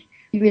word.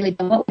 We really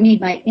don't. What we need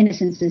by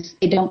innocence is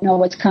they don't know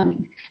what's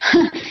coming.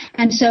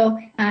 And so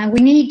we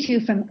need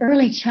to, from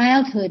early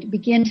childhood,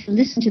 begin to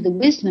listen to the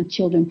wisdom of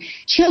children.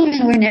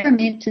 Children were never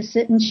meant to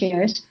sit in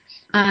chairs.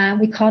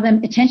 We call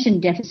them attention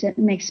deficit.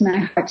 It makes my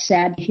heart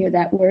sad to hear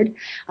that word.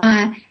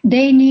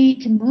 They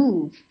need to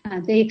move.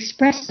 They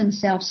express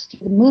themselves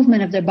through the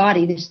movement of their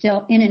body. They're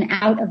still in and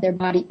out of their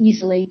body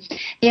easily.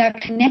 They are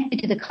connected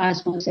to the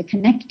cosmos. They're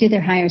connected to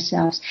their higher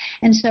selves.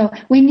 And so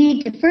we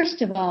need to,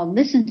 first of all,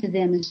 listen to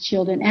them as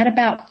children. At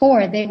about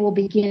 4, they will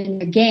begin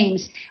their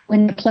games.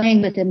 When they're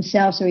playing with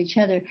themselves or each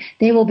other,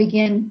 they will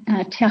begin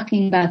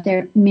talking about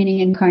their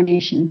many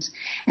incarnations.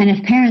 And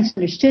if parents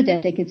understood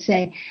that, they could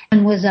say,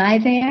 and was I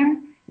there?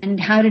 And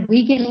how did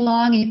we get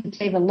along? You could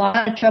save a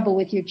lot of trouble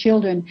with your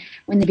children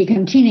when they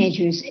become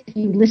teenagers if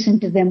you listened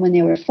to them when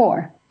they were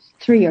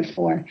 3 or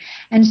 4.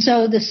 And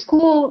so the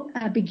school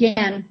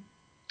began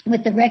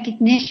with the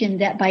recognition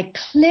that by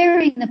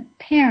clearing the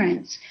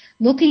parents,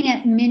 looking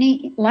at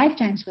many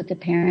lifetimes with the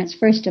parents,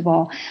 first of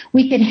all,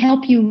 we could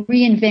help you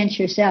reinvent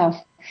yourself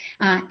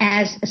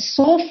as a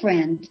soul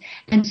friend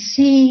and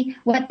see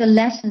what the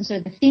lessons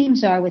or the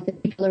themes are with the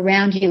people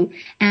around you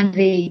and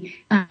the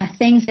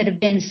things that have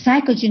been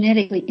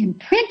psychogenetically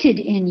imprinted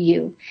in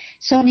you.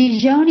 So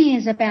Nizhoni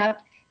is about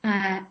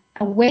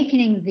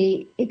awakening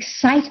the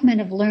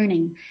excitement of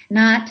learning,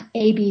 not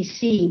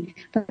ABC,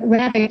 but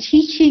rather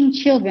teaching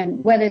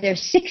children, whether they're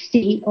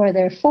 60 or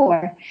they're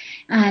 4,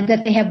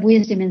 that they have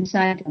wisdom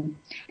inside them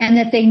and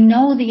that they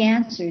know the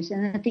answers,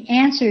 and that the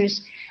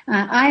answers,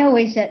 I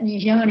always at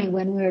Nizhoni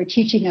when we were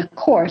teaching a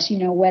course,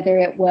 whether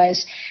it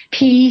was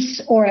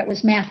peace or it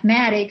was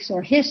mathematics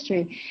or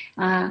history,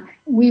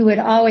 we would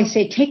always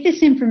say, take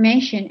this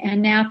information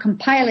and now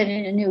compile it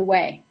in a new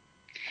way.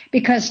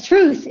 Because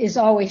truth is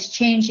always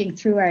changing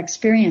through our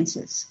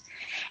experiences.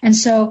 And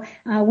so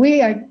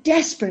we are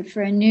desperate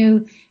for a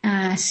new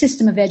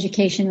system of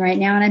education right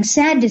now. And I'm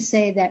sad to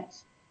say that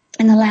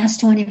in the last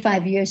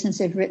 25 years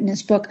since I've written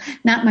this book,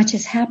 not much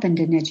has happened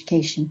in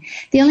education.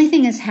 The only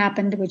thing that's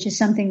happened, which is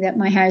something that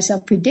my higher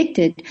self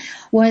predicted,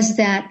 was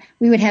that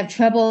we would have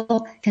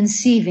trouble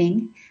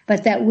conceiving,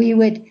 but that we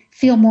would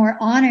feel more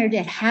honored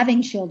at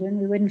having children.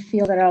 We wouldn't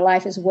feel that our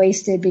life is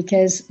wasted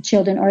because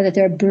children, or that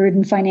they're a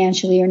burden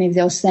financially or any of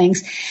those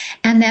things.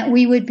 And that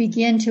we would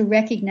begin to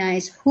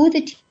recognize who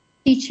the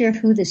teacher,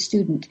 who the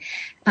student.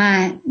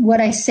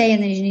 What I say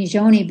in the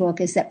Nijoni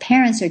book is that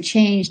parents are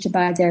changed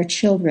by their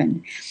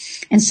children.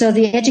 And so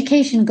the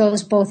education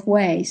goes both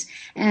ways.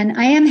 And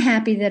I am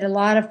happy that a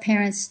lot of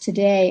parents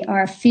today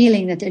are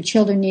feeling that their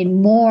children need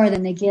more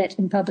than they get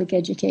in public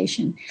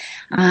education.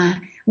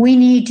 We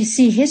need to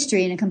see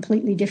history in a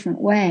completely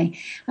different way.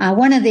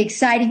 One of the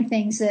exciting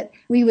things that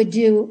we would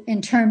do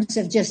in terms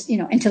of just,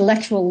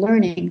 intellectual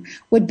learning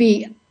would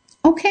be,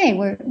 okay,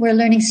 we're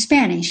learning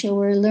Spanish, or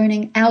we're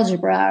learning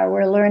algebra, or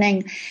we're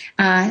learning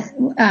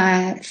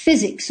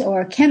physics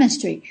or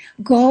chemistry.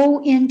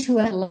 Go into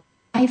a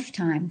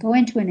lifetime, go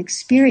into an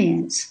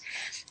experience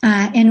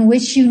in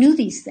which you knew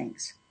these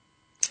things.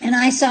 And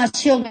I saw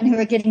children who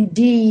are getting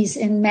D's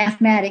in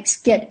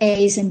mathematics get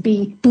A's and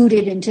be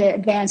booted into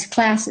advanced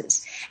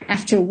classes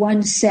after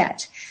one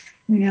set.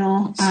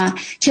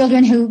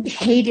 Children who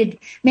hated,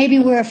 maybe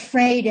were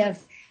afraid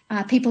of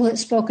people that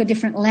spoke a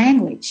different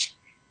language.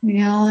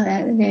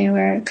 They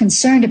were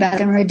concerned about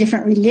them or a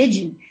different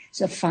religion.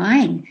 So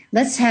fine,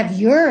 let's have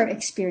your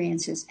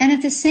experiences. And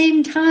at the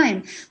same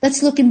time,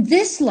 let's look in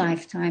this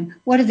lifetime,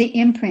 what are the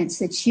imprints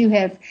that you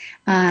have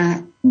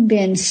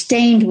been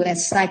stained with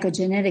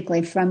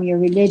psychogenetically from your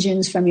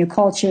religions, from your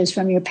cultures,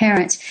 from your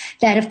parents,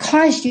 that have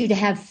caused you to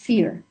have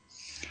fear.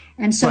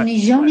 And so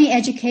Nijoni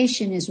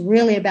education is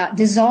really about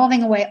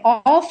dissolving away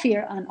all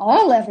fear on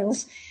all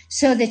levels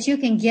so that you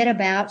can get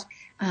about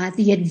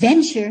the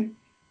adventure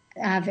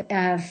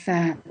of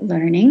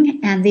learning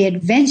and the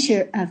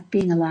adventure of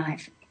being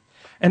alive.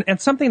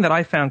 And something that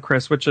I found,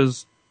 Chris, which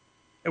is,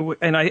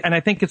 and I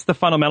think it's the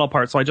fundamental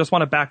part. So I just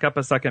want to back up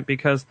a second,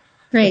 because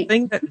Great.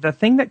 the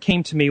thing that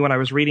came to me when I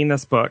was reading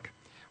this book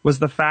was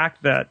the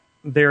fact that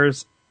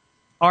there's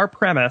our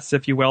premise,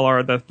 if you will,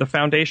 or the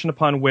foundation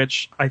upon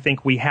which I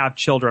think we have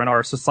children.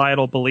 Our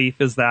societal belief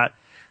is that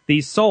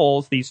these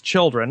souls, these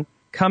children,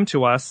 come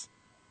to us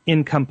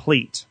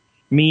incomplete,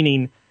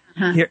 meaning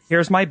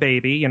here's my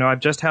baby. I've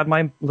just had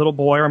my little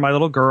boy or my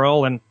little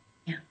girl, and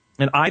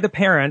I, the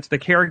parent, the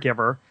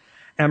caregiver,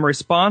 am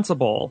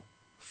responsible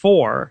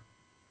for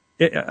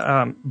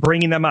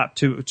bringing them up,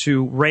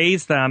 to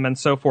raise them, and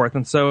so forth.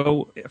 And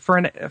so,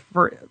 for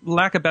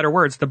lack of better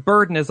words, the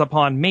burden is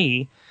upon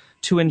me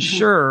to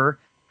ensure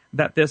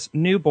that this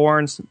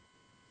newborn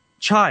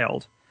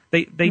child,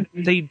 they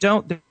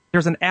don't.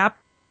 There's an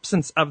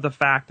absence of the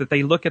fact that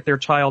they look at their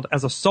child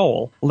as a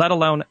soul, let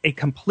alone a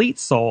complete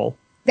soul.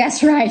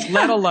 That's right.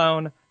 Let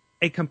alone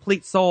a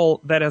complete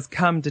soul that has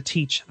come to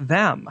teach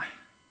them.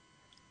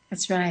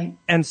 That's right.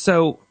 And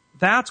so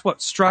that's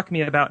what struck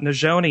me about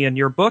Nijoni and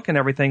your book and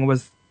everything,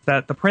 was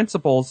that the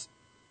principles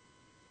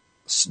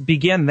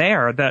begin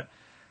there,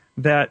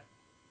 that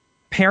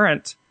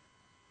parent,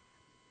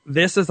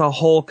 this is a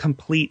whole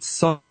complete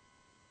soul.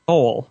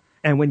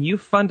 And when you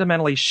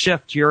fundamentally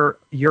shift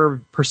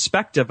your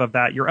perspective of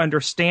that, your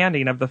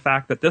understanding of the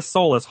fact that this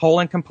soul is whole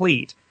and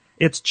complete,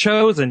 it's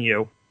chosen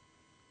you.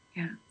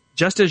 Yeah.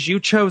 Just as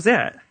you chose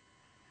it.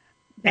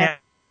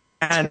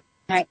 And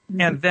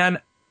then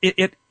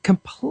it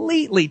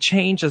completely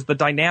changes the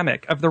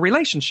dynamic of the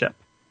relationship.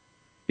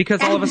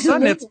 Because all of a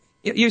sudden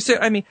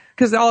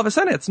because all of a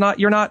sudden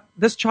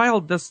this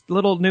child, this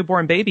little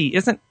newborn baby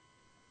isn't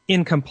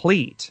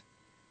incomplete.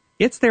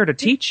 It's there to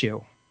teach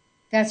you.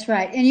 That's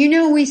right.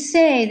 And we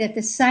say that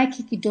the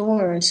psychic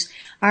doors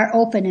are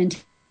open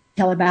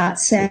until about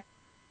 7.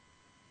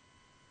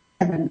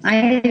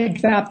 I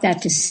dropped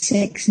that to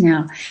 6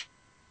 now.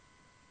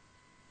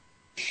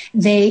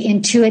 They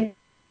intuit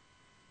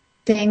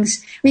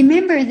things.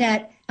 Remember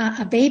that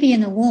a baby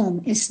in the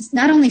womb is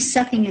not only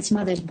sucking its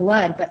mother's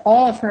blood, but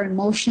all of her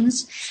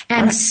emotions,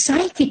 and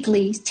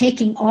psychically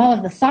taking all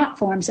of the thought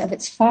forms of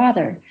its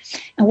father,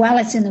 and while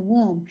it's in the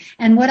womb.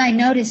 And what I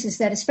notice is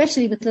that,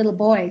 especially with little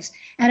boys,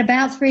 at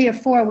about 3 or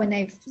 4, when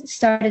they've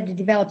started to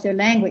develop their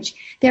language,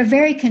 they're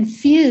very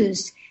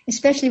confused,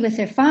 especially with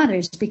their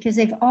fathers, because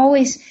they've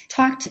always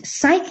talked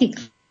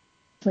psychically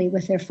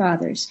with their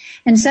fathers.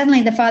 And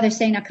suddenly the father's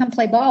saying, now come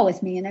play ball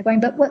with me. And they're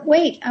going, but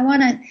wait, I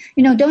want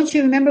to, don't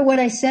you remember what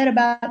I said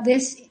about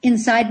this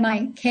inside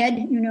my head,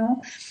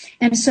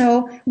 And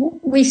so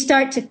we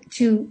start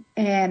to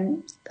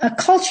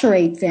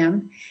acculturate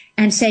them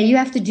and say, you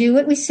have to do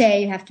what we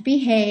say, you have to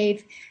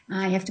behave,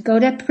 you have to go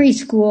to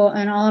preschool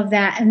and all of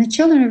that. And the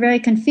children are very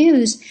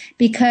confused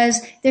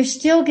because they're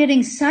still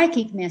getting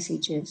psychic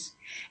messages.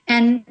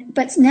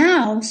 But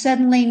now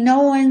suddenly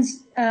no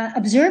one's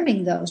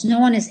observing those. No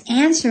one is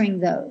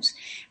answering those.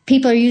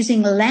 People are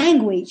using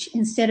language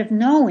instead of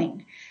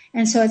knowing.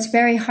 And so it's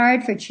very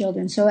hard for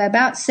children. So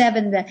about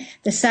 7,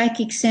 the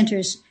psychic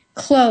centers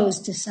close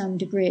to some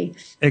degree.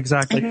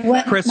 Exactly. And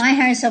what Chris, my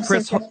higher self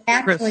says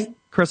actually...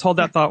 Chris, hold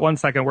that thought 1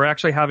 second. We're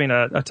actually having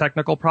a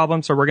technical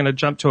problem, so we're going to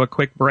jump to a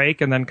quick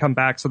break and then come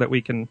back so that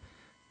we can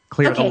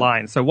clear the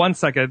line. So 1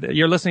 second.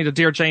 You're listening to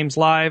Dear James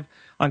Live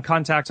on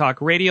Contact Talk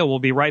Radio. We'll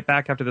be right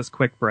back after this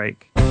quick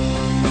break.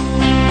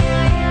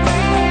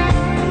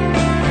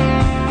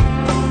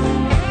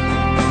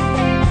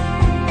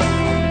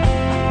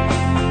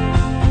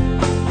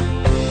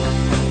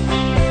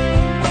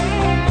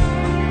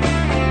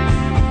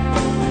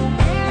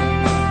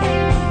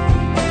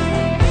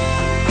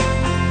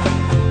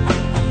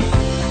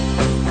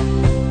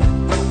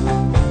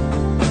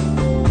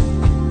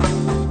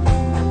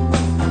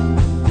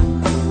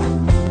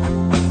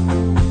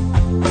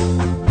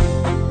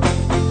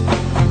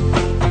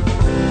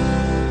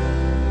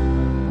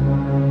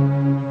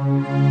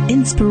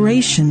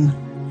 inspiration,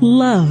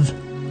 love,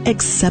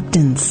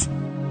 acceptance.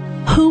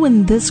 Who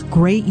in this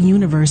great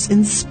universe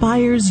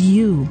inspires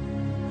you?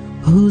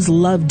 Whose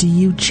love do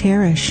you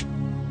cherish?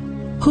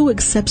 Who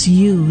accepts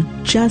you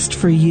just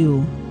for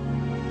you?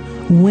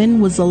 When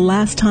was the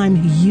last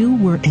time you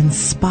were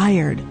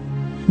inspired?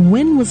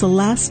 When was the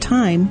last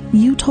time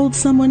you told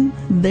someone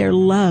they're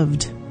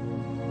loved?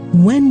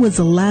 When was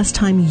the last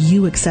time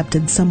you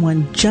accepted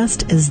someone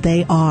just as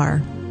they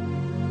are?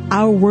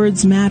 Our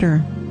words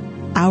matter.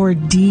 Our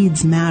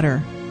deeds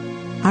matter.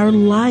 Our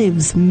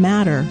lives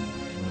matter.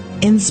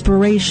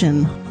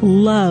 Inspiration,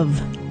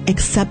 love,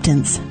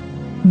 acceptance.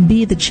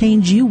 Be the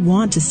change you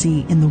want to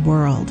see in the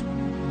world.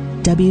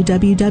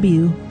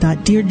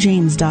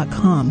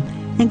 www.dearjames.com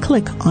and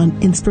click on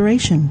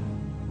Inspiration.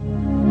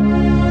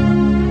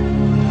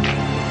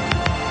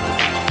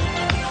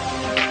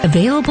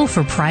 Available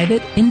for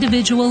private,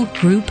 individual,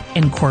 group,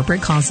 and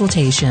corporate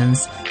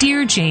consultations,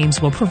 Dear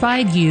James will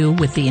provide you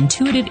with the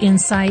intuitive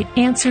insight,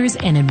 answers,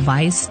 and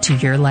advice to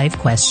your life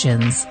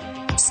questions.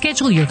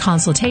 Schedule your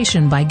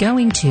consultation by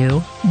going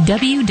to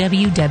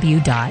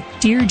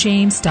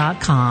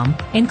www.dearjames.com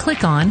and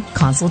click on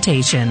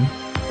Consultation.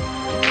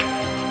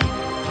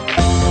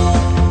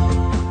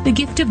 The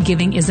gift of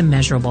giving is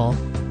immeasurable.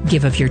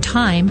 Give of your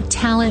time,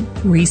 talent,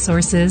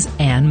 resources,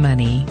 and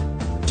money.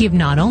 Give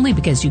not only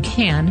because you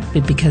can,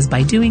 but because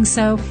by doing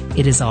so,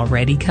 it is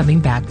already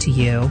coming back to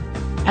you.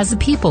 As a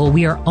people,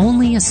 we are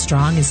only as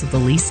strong as the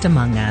least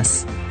among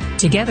us.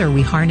 Together,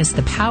 we harness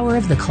the power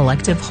of the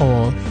collective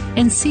whole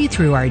and see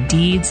through our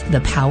deeds the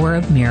power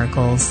of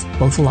miracles,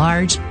 both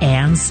large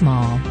and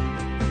small.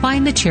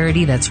 Find the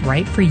charity that's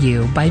right for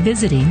you by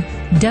visiting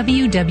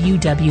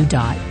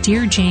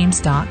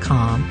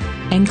www.dearjames.com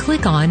and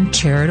click on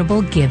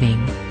Charitable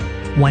Giving.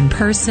 One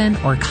person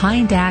or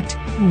kind act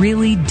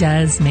really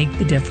does make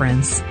the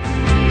difference.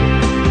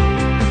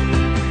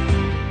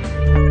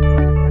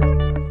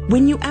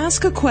 When you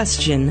ask a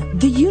question,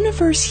 the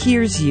universe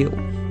hears you,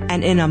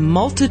 and in a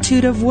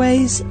multitude of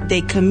ways,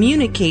 they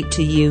communicate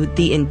to you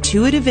the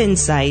intuitive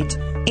insight,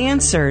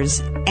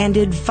 answers, and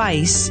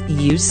advice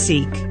you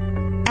seek.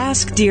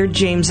 Ask Dear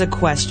James a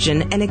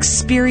question and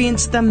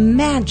experience the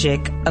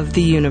magic of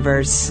the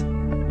universe.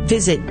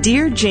 Visit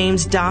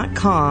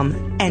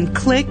DearJames.com and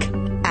click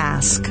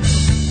Ask.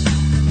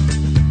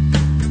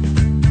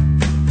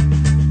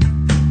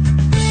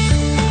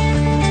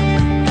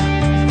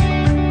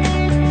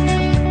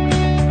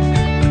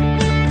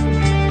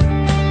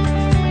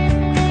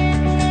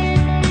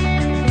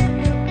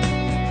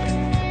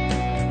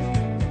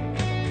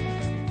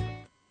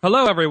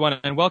 Hello, everyone,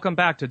 and welcome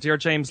back to Dear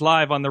James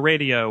Live on the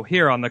radio,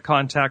 here on the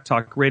Contact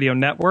Talk Radio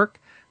Network.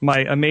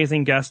 My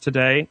amazing guest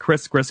today,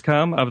 Chris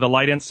Griscombe of the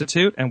Light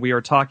Institute, and we are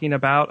talking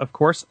about, of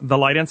course, the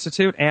Light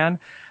Institute and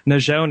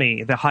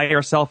Najoni, the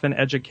higher self in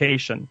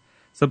education.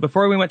 So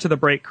before we went to the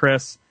break,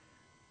 Chris,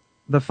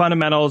 the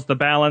fundamentals, the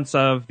balance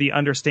of the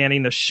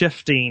understanding, the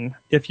shifting,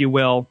 if you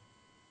will,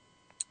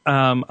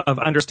 of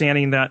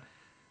understanding that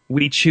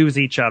we choose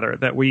each other,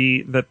 that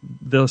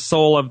the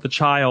soul of the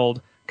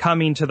child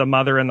coming to the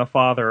mother and the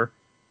father,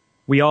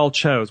 we all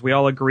chose, we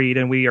all agreed,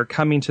 and we are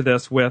coming to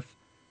this with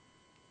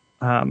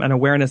an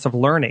awareness of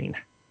learning.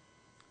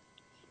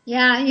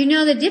 Yeah,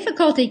 the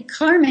difficulty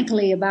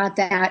karmically about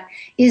that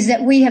is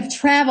that we have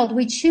traveled.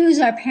 We choose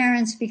our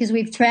parents because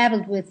we've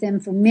traveled with them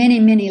for many,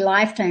 many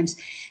lifetimes.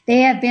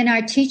 They have been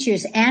our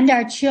teachers and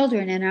our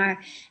children and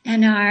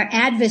our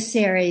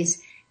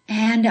adversaries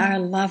and our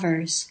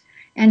lovers.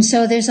 And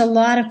so there's a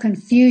lot of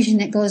confusion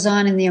that goes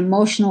on in the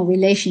emotional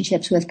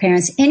relationships with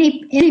parents.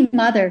 Any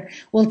mother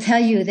will tell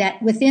you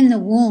that within the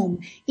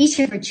womb, each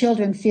of her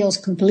children feels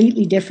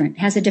completely different,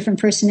 has a different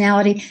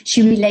personality.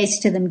 She relates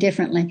to them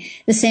differently.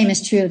 The same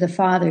is true of the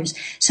fathers.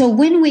 So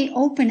when we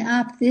open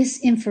up this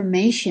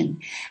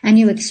information and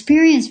you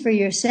experience for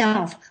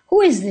yourself,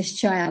 who is this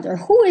child or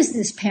who is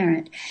this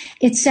parent?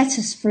 It sets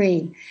us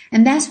free.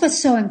 And that's what's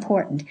so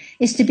important,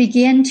 is to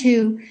begin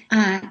to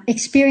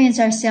experience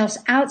ourselves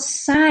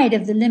outside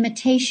of the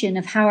limitation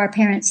of how our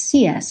parents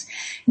see us.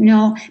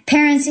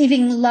 Parents,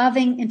 even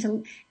loving,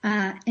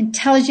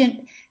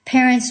 intelligent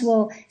parents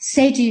will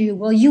say to you,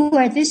 well, you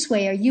are this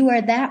way or you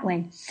are that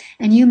way.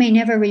 And you may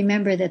never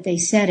remember that they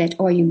said it,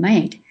 or you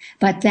might.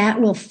 But that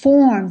will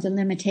form the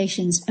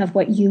limitations of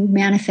what you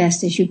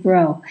manifest as you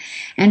grow.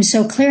 And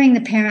so clearing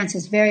the parents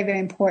is very, very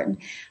important.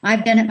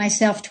 I've done it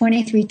myself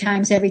 23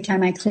 times every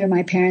time I clear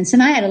my parents.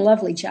 And I had a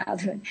lovely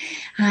childhood,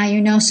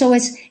 so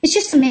it's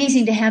just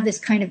amazing to have this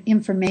kind of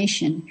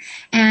information.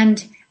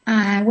 And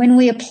when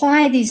we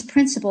apply these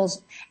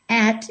principles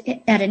at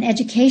an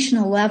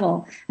educational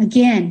level,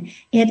 again,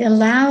 it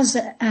allows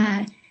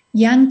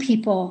young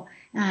people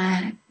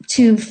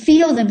to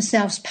feel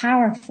themselves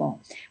powerful,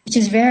 which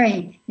is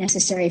very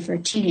necessary for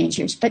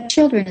teenagers, but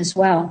children as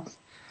well.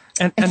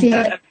 And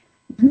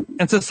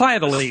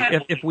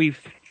societally, if we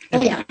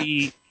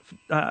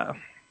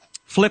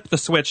flip the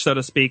switch, so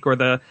to speak, or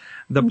the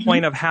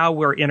point of how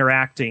we're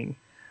interacting,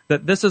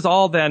 that this is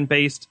all then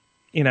based,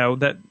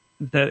 that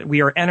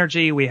we are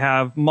energy, we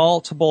have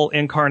multiple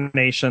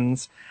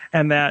incarnations,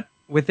 and that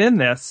within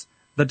this,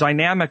 the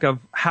dynamic of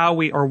how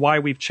we or why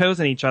we've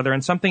chosen each other,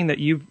 and something that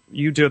you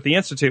do at the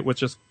Institute,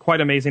 which is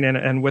quite amazing,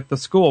 and with the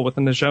school, with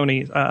the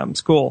Najoni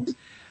school,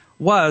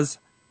 was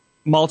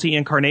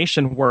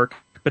multi-incarnation work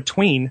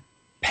between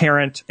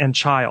parent and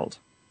child.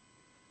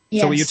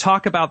 Yes. So when you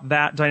talk about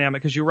that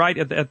dynamic, because you write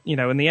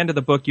in the end of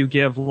the book, you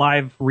give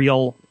live,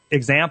 real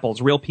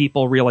examples, real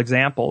people, real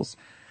examples,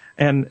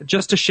 and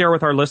just to share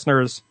with our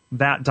listeners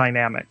that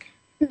dynamic.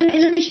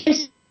 Let me share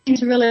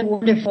something really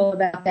wonderful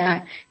about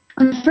that.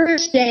 On the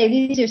first day,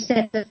 these are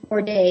set to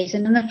 4 days,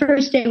 and on the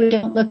first day we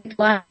don't look at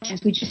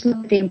lives, we just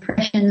look at the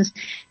impressions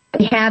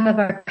we have of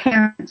our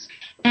parents,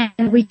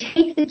 and we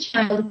take the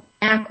child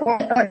back,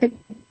 or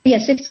be a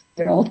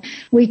 6-year-old,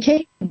 we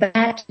take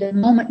back to the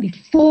moment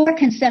before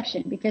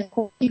conception, because of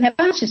course you have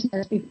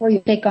consciousness before you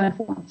take on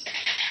forms,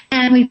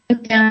 and we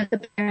look down at the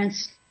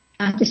parents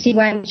to see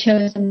why we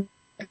chose them.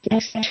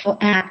 The sexual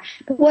act.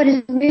 But what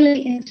is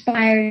really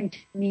inspiring to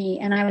me,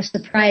 and I was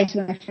surprised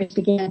when I first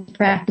began to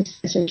practice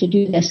this or to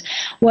do this,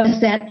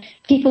 was that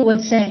people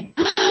would say,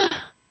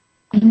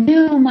 I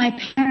knew my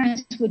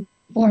parents would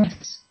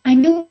divorce. I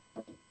knew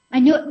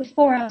it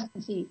before I was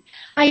conceived.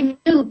 I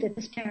knew that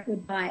this parent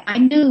would die. I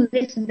knew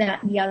this and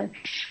that and the other.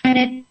 And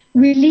it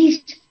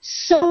released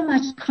so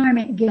much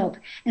karmic guilt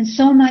and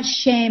so much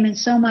shame and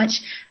so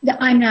much that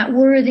I'm not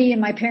worthy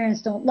and my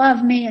parents don't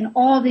love me and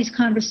all these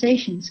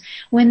conversations,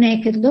 when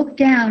they could look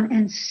down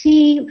and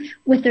see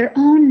with their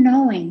own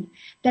knowing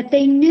that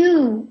they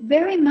knew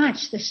very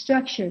much the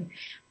structure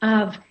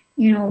of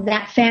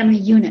that family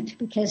unit,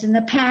 because in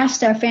the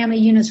past our family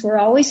units were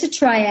always a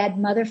triad,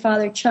 mother,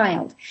 father,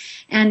 child.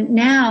 And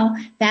now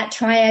that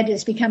triad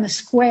has become a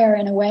square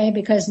in a way,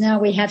 because now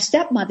we have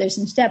stepmothers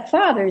and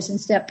stepfathers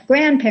and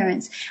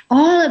step-grandparents.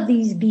 All of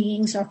these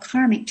beings are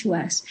karmic to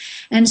us.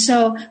 And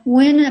so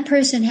when a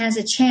person has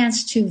a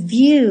chance to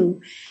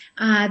view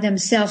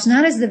themselves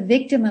not as the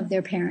victim of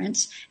their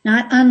parents,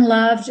 not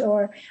unloved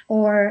or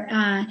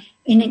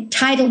in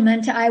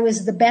entitlement, I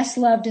was the best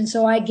loved and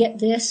so I get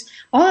this,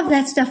 all of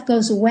that stuff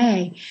goes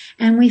away,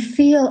 and we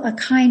feel a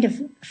kind of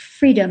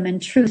freedom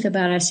and truth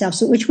about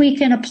ourselves, which we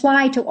can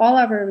apply to all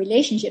of our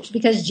relationships.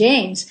 Because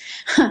James,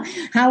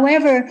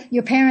 however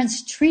your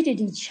parents treated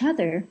each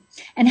other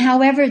and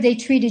however they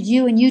treated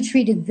you and you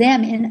treated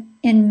them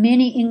in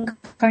many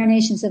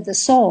incarnations of the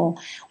soul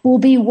will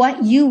be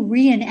what you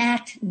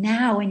reenact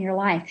now in your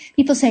life.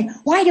 People say,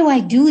 why do I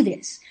do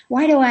this?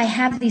 Why do I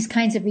have these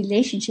kinds of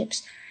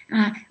relationships?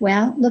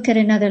 Well, look at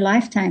another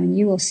lifetime and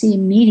you will see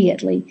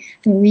immediately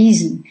the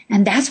reason.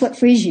 And that's what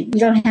frees you. You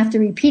don't have to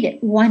repeat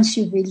it once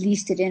you've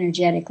released it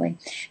energetically.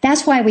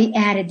 That's why we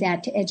added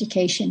that to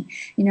education.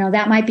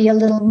 That might be a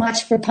little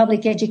much for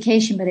public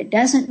education, but it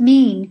doesn't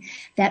mean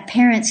that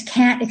parents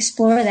can't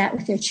explore that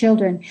with their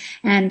children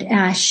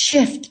and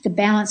shift the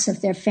balance of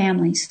their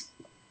families.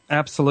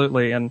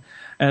 Absolutely.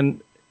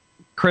 And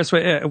Chris,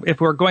 if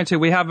we're going to,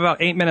 we have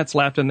about 8 minutes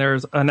left and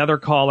there's another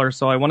caller.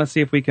 So I want to see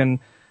if we can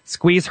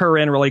squeeze her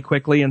in really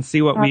quickly and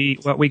see what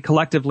we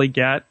collectively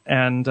get,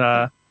 and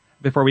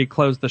before we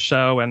close the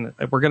show. And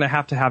we're going to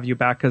have you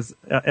back, because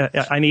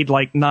I need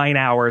like 9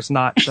 hours,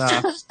 not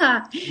just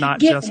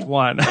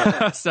one.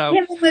 So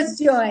give it with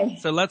joy.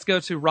 So let's go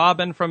to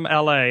Robin from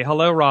LA.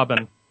 Hello,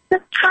 Robin.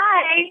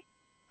 Hi.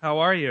 How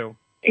are you?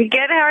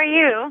 Good. How are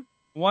you?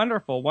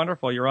 Wonderful,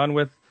 wonderful. You're on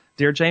with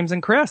Dear James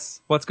and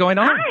Chris. What's going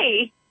on?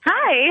 Hi.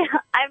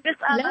 I'm just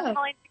I'm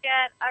calling to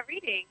get a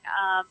reading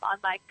on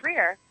my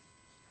career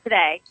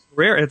today.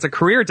 It's a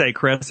career day,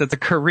 Chris. It's a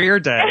career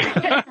day.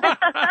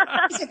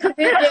 It's a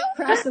career day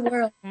across the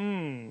world.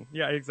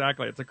 Yeah,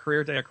 exactly. It's a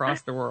career day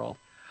across the world.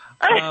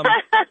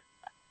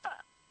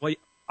 Well,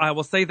 I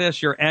will say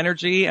this. Your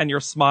energy and your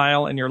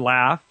smile and your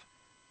laugh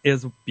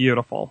is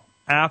beautiful.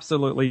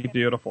 Absolutely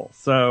beautiful.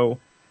 So,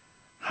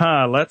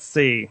 let's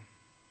see.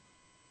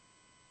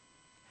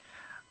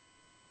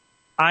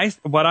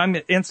 What I'm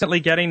instantly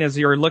getting is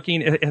you're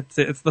looking,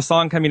 it's the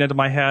song coming into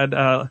my head,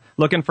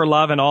 looking for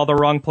love in all the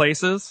wrong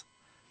places.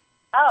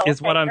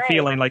 Is what I'm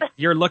feeling. Like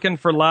you're looking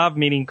for love,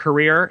 meaning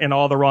career, in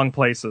all the wrong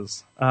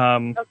places.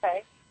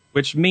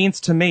 Which means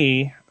to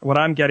me, what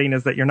I'm getting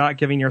is that you're not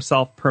giving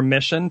yourself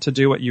permission to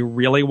do what you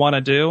really want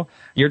to do.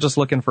 You're just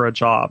looking for a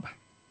job.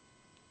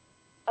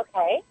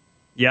 Okay.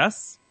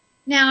 Yes?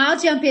 Now, I'll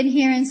jump in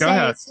here and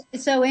say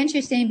it's so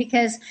interesting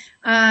because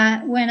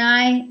when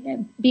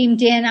I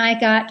beamed in, I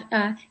got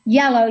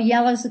yellow.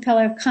 Yellow is the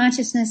color of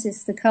consciousness.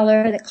 It's the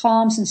color that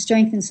calms and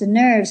strengthens the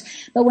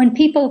nerves. But when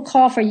people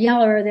call for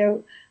yellow or they're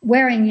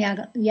wearing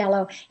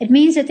yellow, it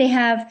means that they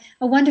have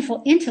a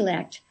wonderful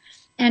intellect.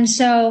 And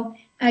so,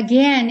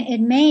 again,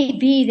 it may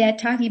be that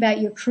talking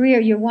about your career,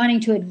 you're wanting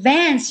to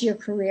advance your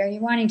career.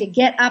 You're wanting to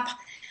get up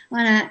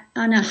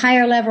on a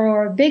higher level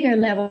or a bigger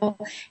level,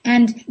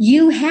 and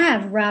you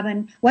have,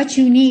 Robin, what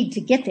you need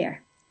to get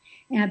there.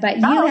 But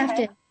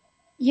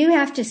you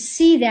have to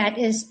see that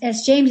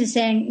as James is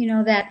saying,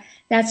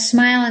 that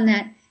smile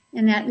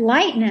and that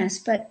lightness.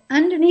 But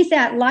underneath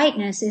that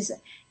lightness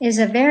is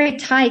a very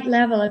tight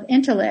level of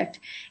intellect,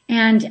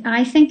 and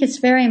I think it's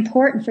very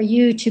important for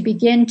you to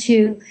begin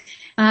to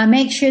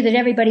Make sure that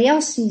everybody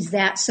else sees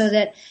that, so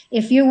that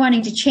if you're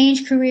wanting to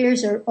change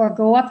careers or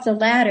go up the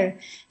ladder,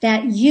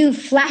 that you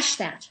flash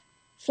that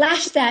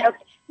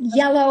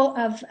yellow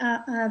of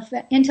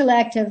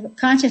intellect, of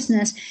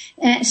consciousness,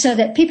 so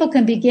that people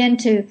can begin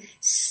to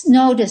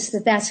notice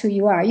that that's who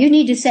you are. You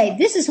need to say,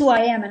 this is who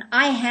I am, and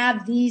I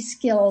have these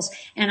skills,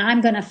 and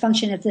I'm going to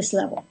function at this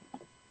level.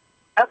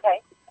 Okay.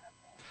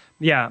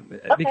 Yeah,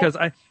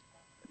 okay.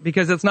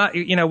 because it's not,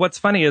 what's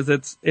funny is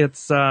it's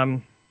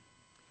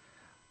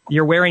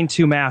you're wearing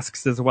two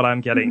masks is what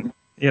I'm getting.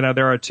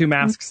 There are two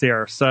masks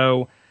here.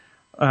 So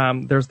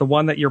there's the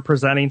one that you're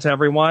presenting to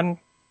everyone,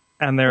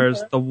 and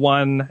there's the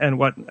one,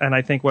 and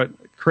I think what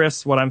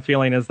I'm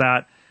feeling is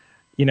that,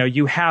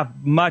 you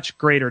have much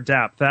greater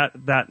depth.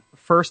 That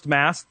first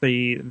mask,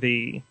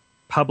 the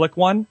public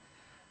one,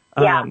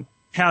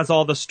 has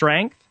all the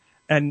strength,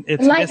 and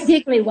it's light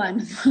giggly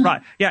one.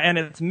 Right. Yeah. And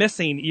it's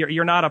missing.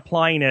 You're not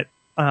applying it,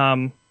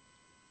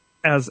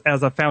 as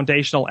a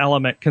foundational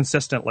element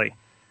consistently.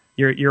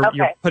 You're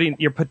putting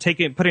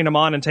them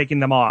on and taking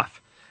them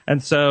off.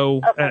 And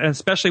so,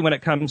 especially when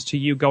it comes to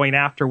you going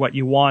after what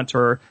you want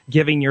or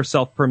giving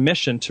yourself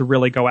permission to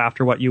really go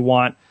after what you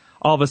want,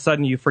 all of a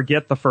sudden you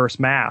forget the first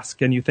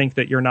mask and you think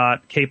that you're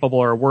not capable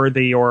or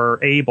worthy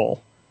or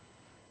able.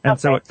 And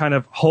so it kind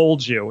of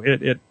holds you.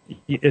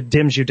 It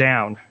dims you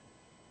down.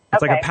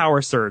 It's like a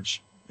power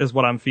surge is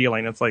what I'm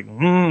feeling. It's like,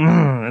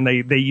 and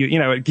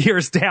it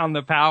gears down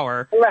the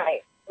power.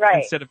 Right.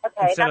 Instead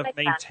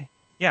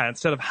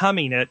of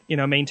humming it,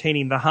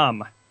 maintaining the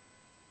hum.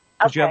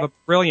 Because you have a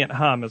brilliant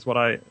hum is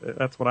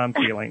that's what I'm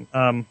feeling.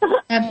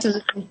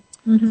 Absolutely.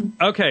 Mm-hmm.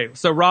 Okay,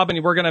 so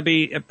Robin, we're going to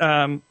be,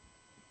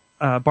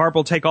 Barb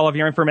will take all of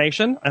your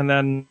information, and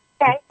then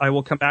I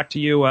will come back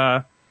to you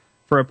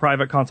for a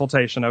private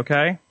consultation,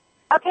 okay?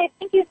 Okay,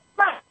 thank you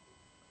so much.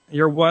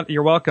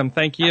 You're welcome.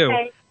 Thank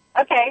you.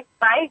 Okay,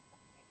 bye.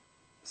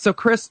 So,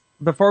 Chris,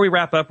 before we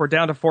wrap up, we're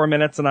down to 4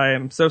 minutes, and I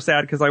am so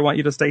sad because I want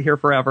you to stay here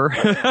forever.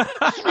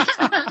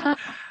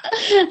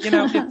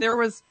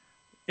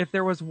 If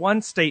there was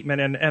one statement,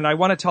 and I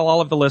want to tell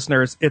all of the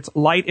listeners, it's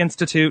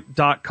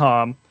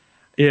lightinstitute.com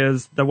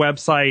is the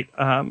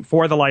website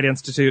for the Light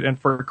Institute and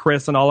for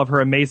Chris and all of her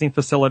amazing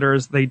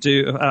facilitators.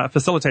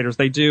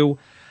 They do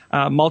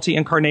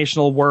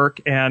multi-incarnational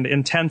work and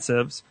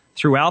intensives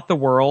throughout the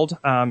world.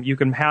 You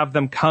can have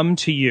them come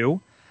to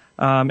you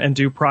and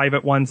do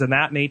private ones in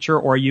that nature,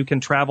 or you can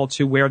travel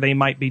to where they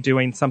might be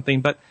doing something.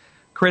 But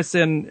Chris,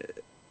 in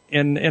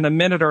a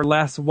minute or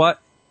less,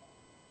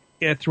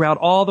 throughout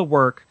all the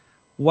work,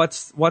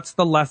 what's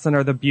the lesson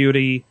or the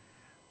beauty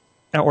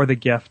or the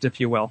gift, if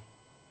you will?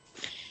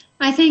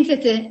 I think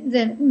that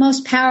the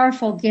most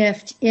powerful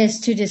gift is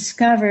to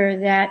discover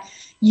that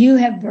you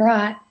have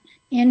brought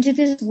into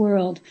this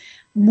world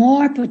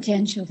more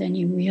potential than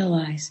you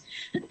realize,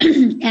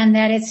 and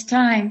that it's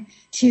time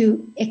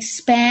to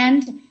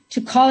expand,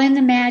 to call in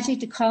the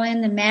magic, to call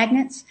in the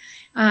magnets,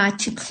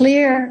 to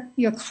clear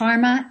your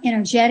karma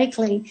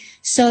energetically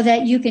so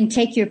that you can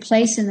take your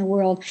place in the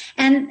world.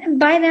 And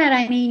by that,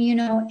 I mean,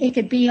 it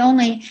could be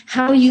only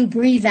how you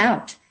breathe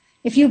out.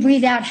 If you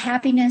breathe out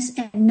happiness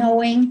and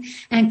knowing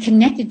and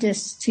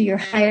connectedness to your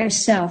higher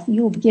self,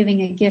 you will be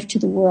giving a gift to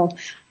the world.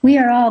 We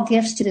are all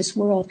gifts to this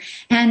world.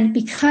 And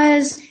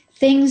because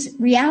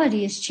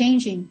reality is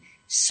changing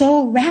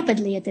so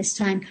rapidly at this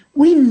time,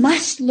 we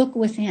must look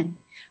within.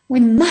 We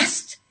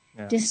must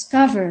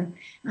discover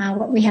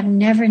what we have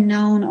never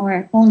known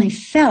or only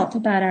felt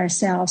about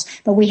ourselves,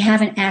 but we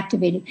haven't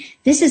activated.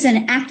 This is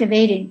an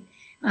activating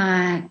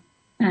time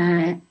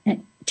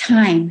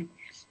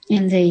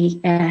in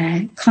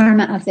the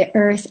karma of the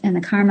earth and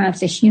the karma of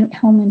the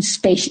Homo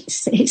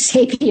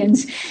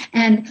sapiens.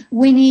 And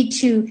we need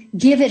to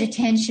give it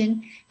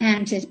attention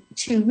and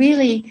to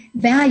really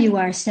value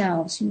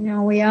ourselves.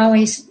 We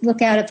always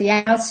look out at the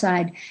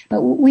outside,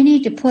 but we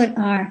need to put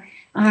our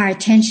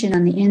attention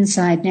on the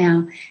inside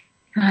now.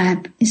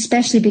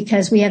 Especially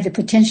because we have the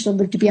potential to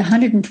live to be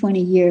 120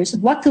 years.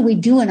 What could we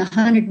do in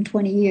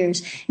 120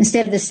 years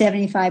instead of the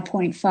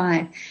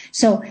 75.5?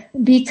 So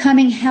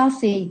becoming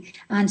healthy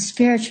on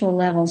spiritual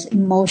levels,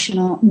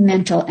 emotional,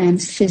 mental, and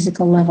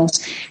physical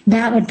levels.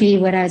 That would be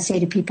what I would say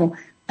to people.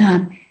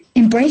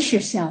 Embrace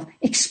yourself,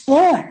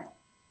 explore,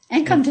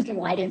 and come to the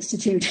Light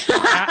Institute.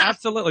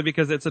 Absolutely,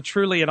 because it's a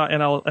truly, and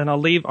I'll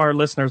leave our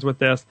listeners with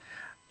this,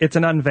 it's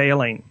an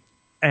unveiling.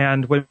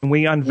 And when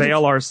we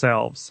unveil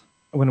ourselves,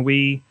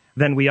 we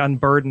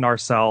unburden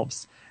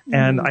ourselves.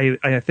 And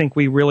I think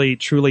we really,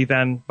 truly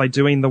then, by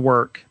doing the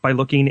work, by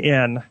looking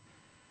in,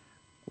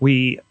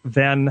 we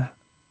then,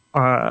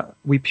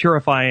 we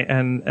purify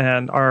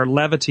and our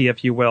levity,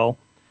 if you will,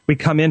 we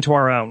come into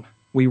our own.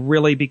 We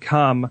really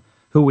become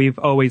who we've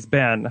always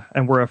been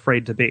and we're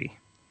afraid to be.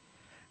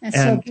 That's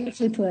so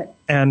beautifully put.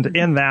 And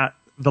in that,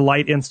 the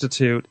Light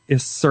Institute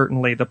is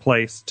certainly the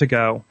place to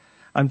go.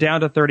 I'm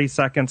down to 30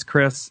 seconds,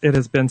 Chris. It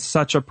has been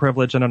such a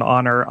privilege and an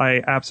honor.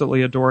 I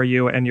absolutely adore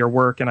you and your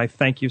work, and I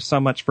thank you so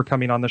much for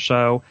coming on the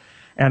show.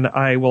 And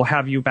I will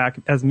have you back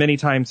as many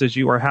times as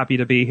you are happy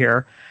to be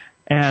here.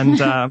 And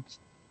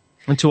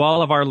And to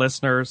all of our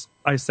listeners,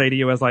 I say to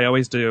you, as I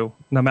always do,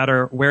 no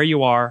matter where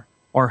you are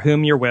or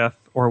whom you're with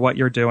or what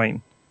you're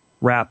doing,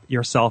 wrap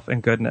yourself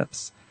in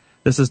goodness.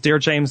 This is Dear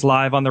James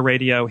Live on the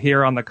radio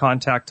here on the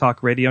Contact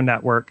Talk Radio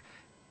Network.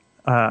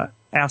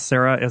 Ask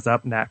Sarah is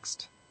up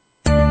next.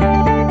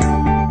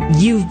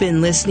 You've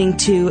been listening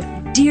to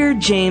Dear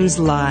James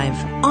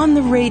Live on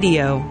the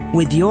radio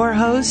with your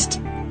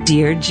host,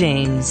 Dear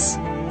James.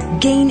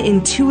 Gain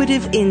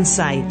intuitive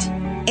insight,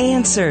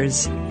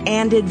 answers,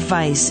 and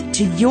advice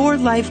to your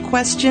life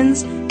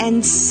questions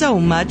and so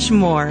much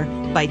more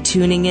by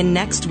tuning in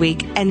next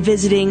week and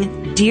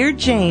visiting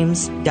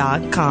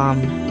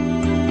DearJames.com.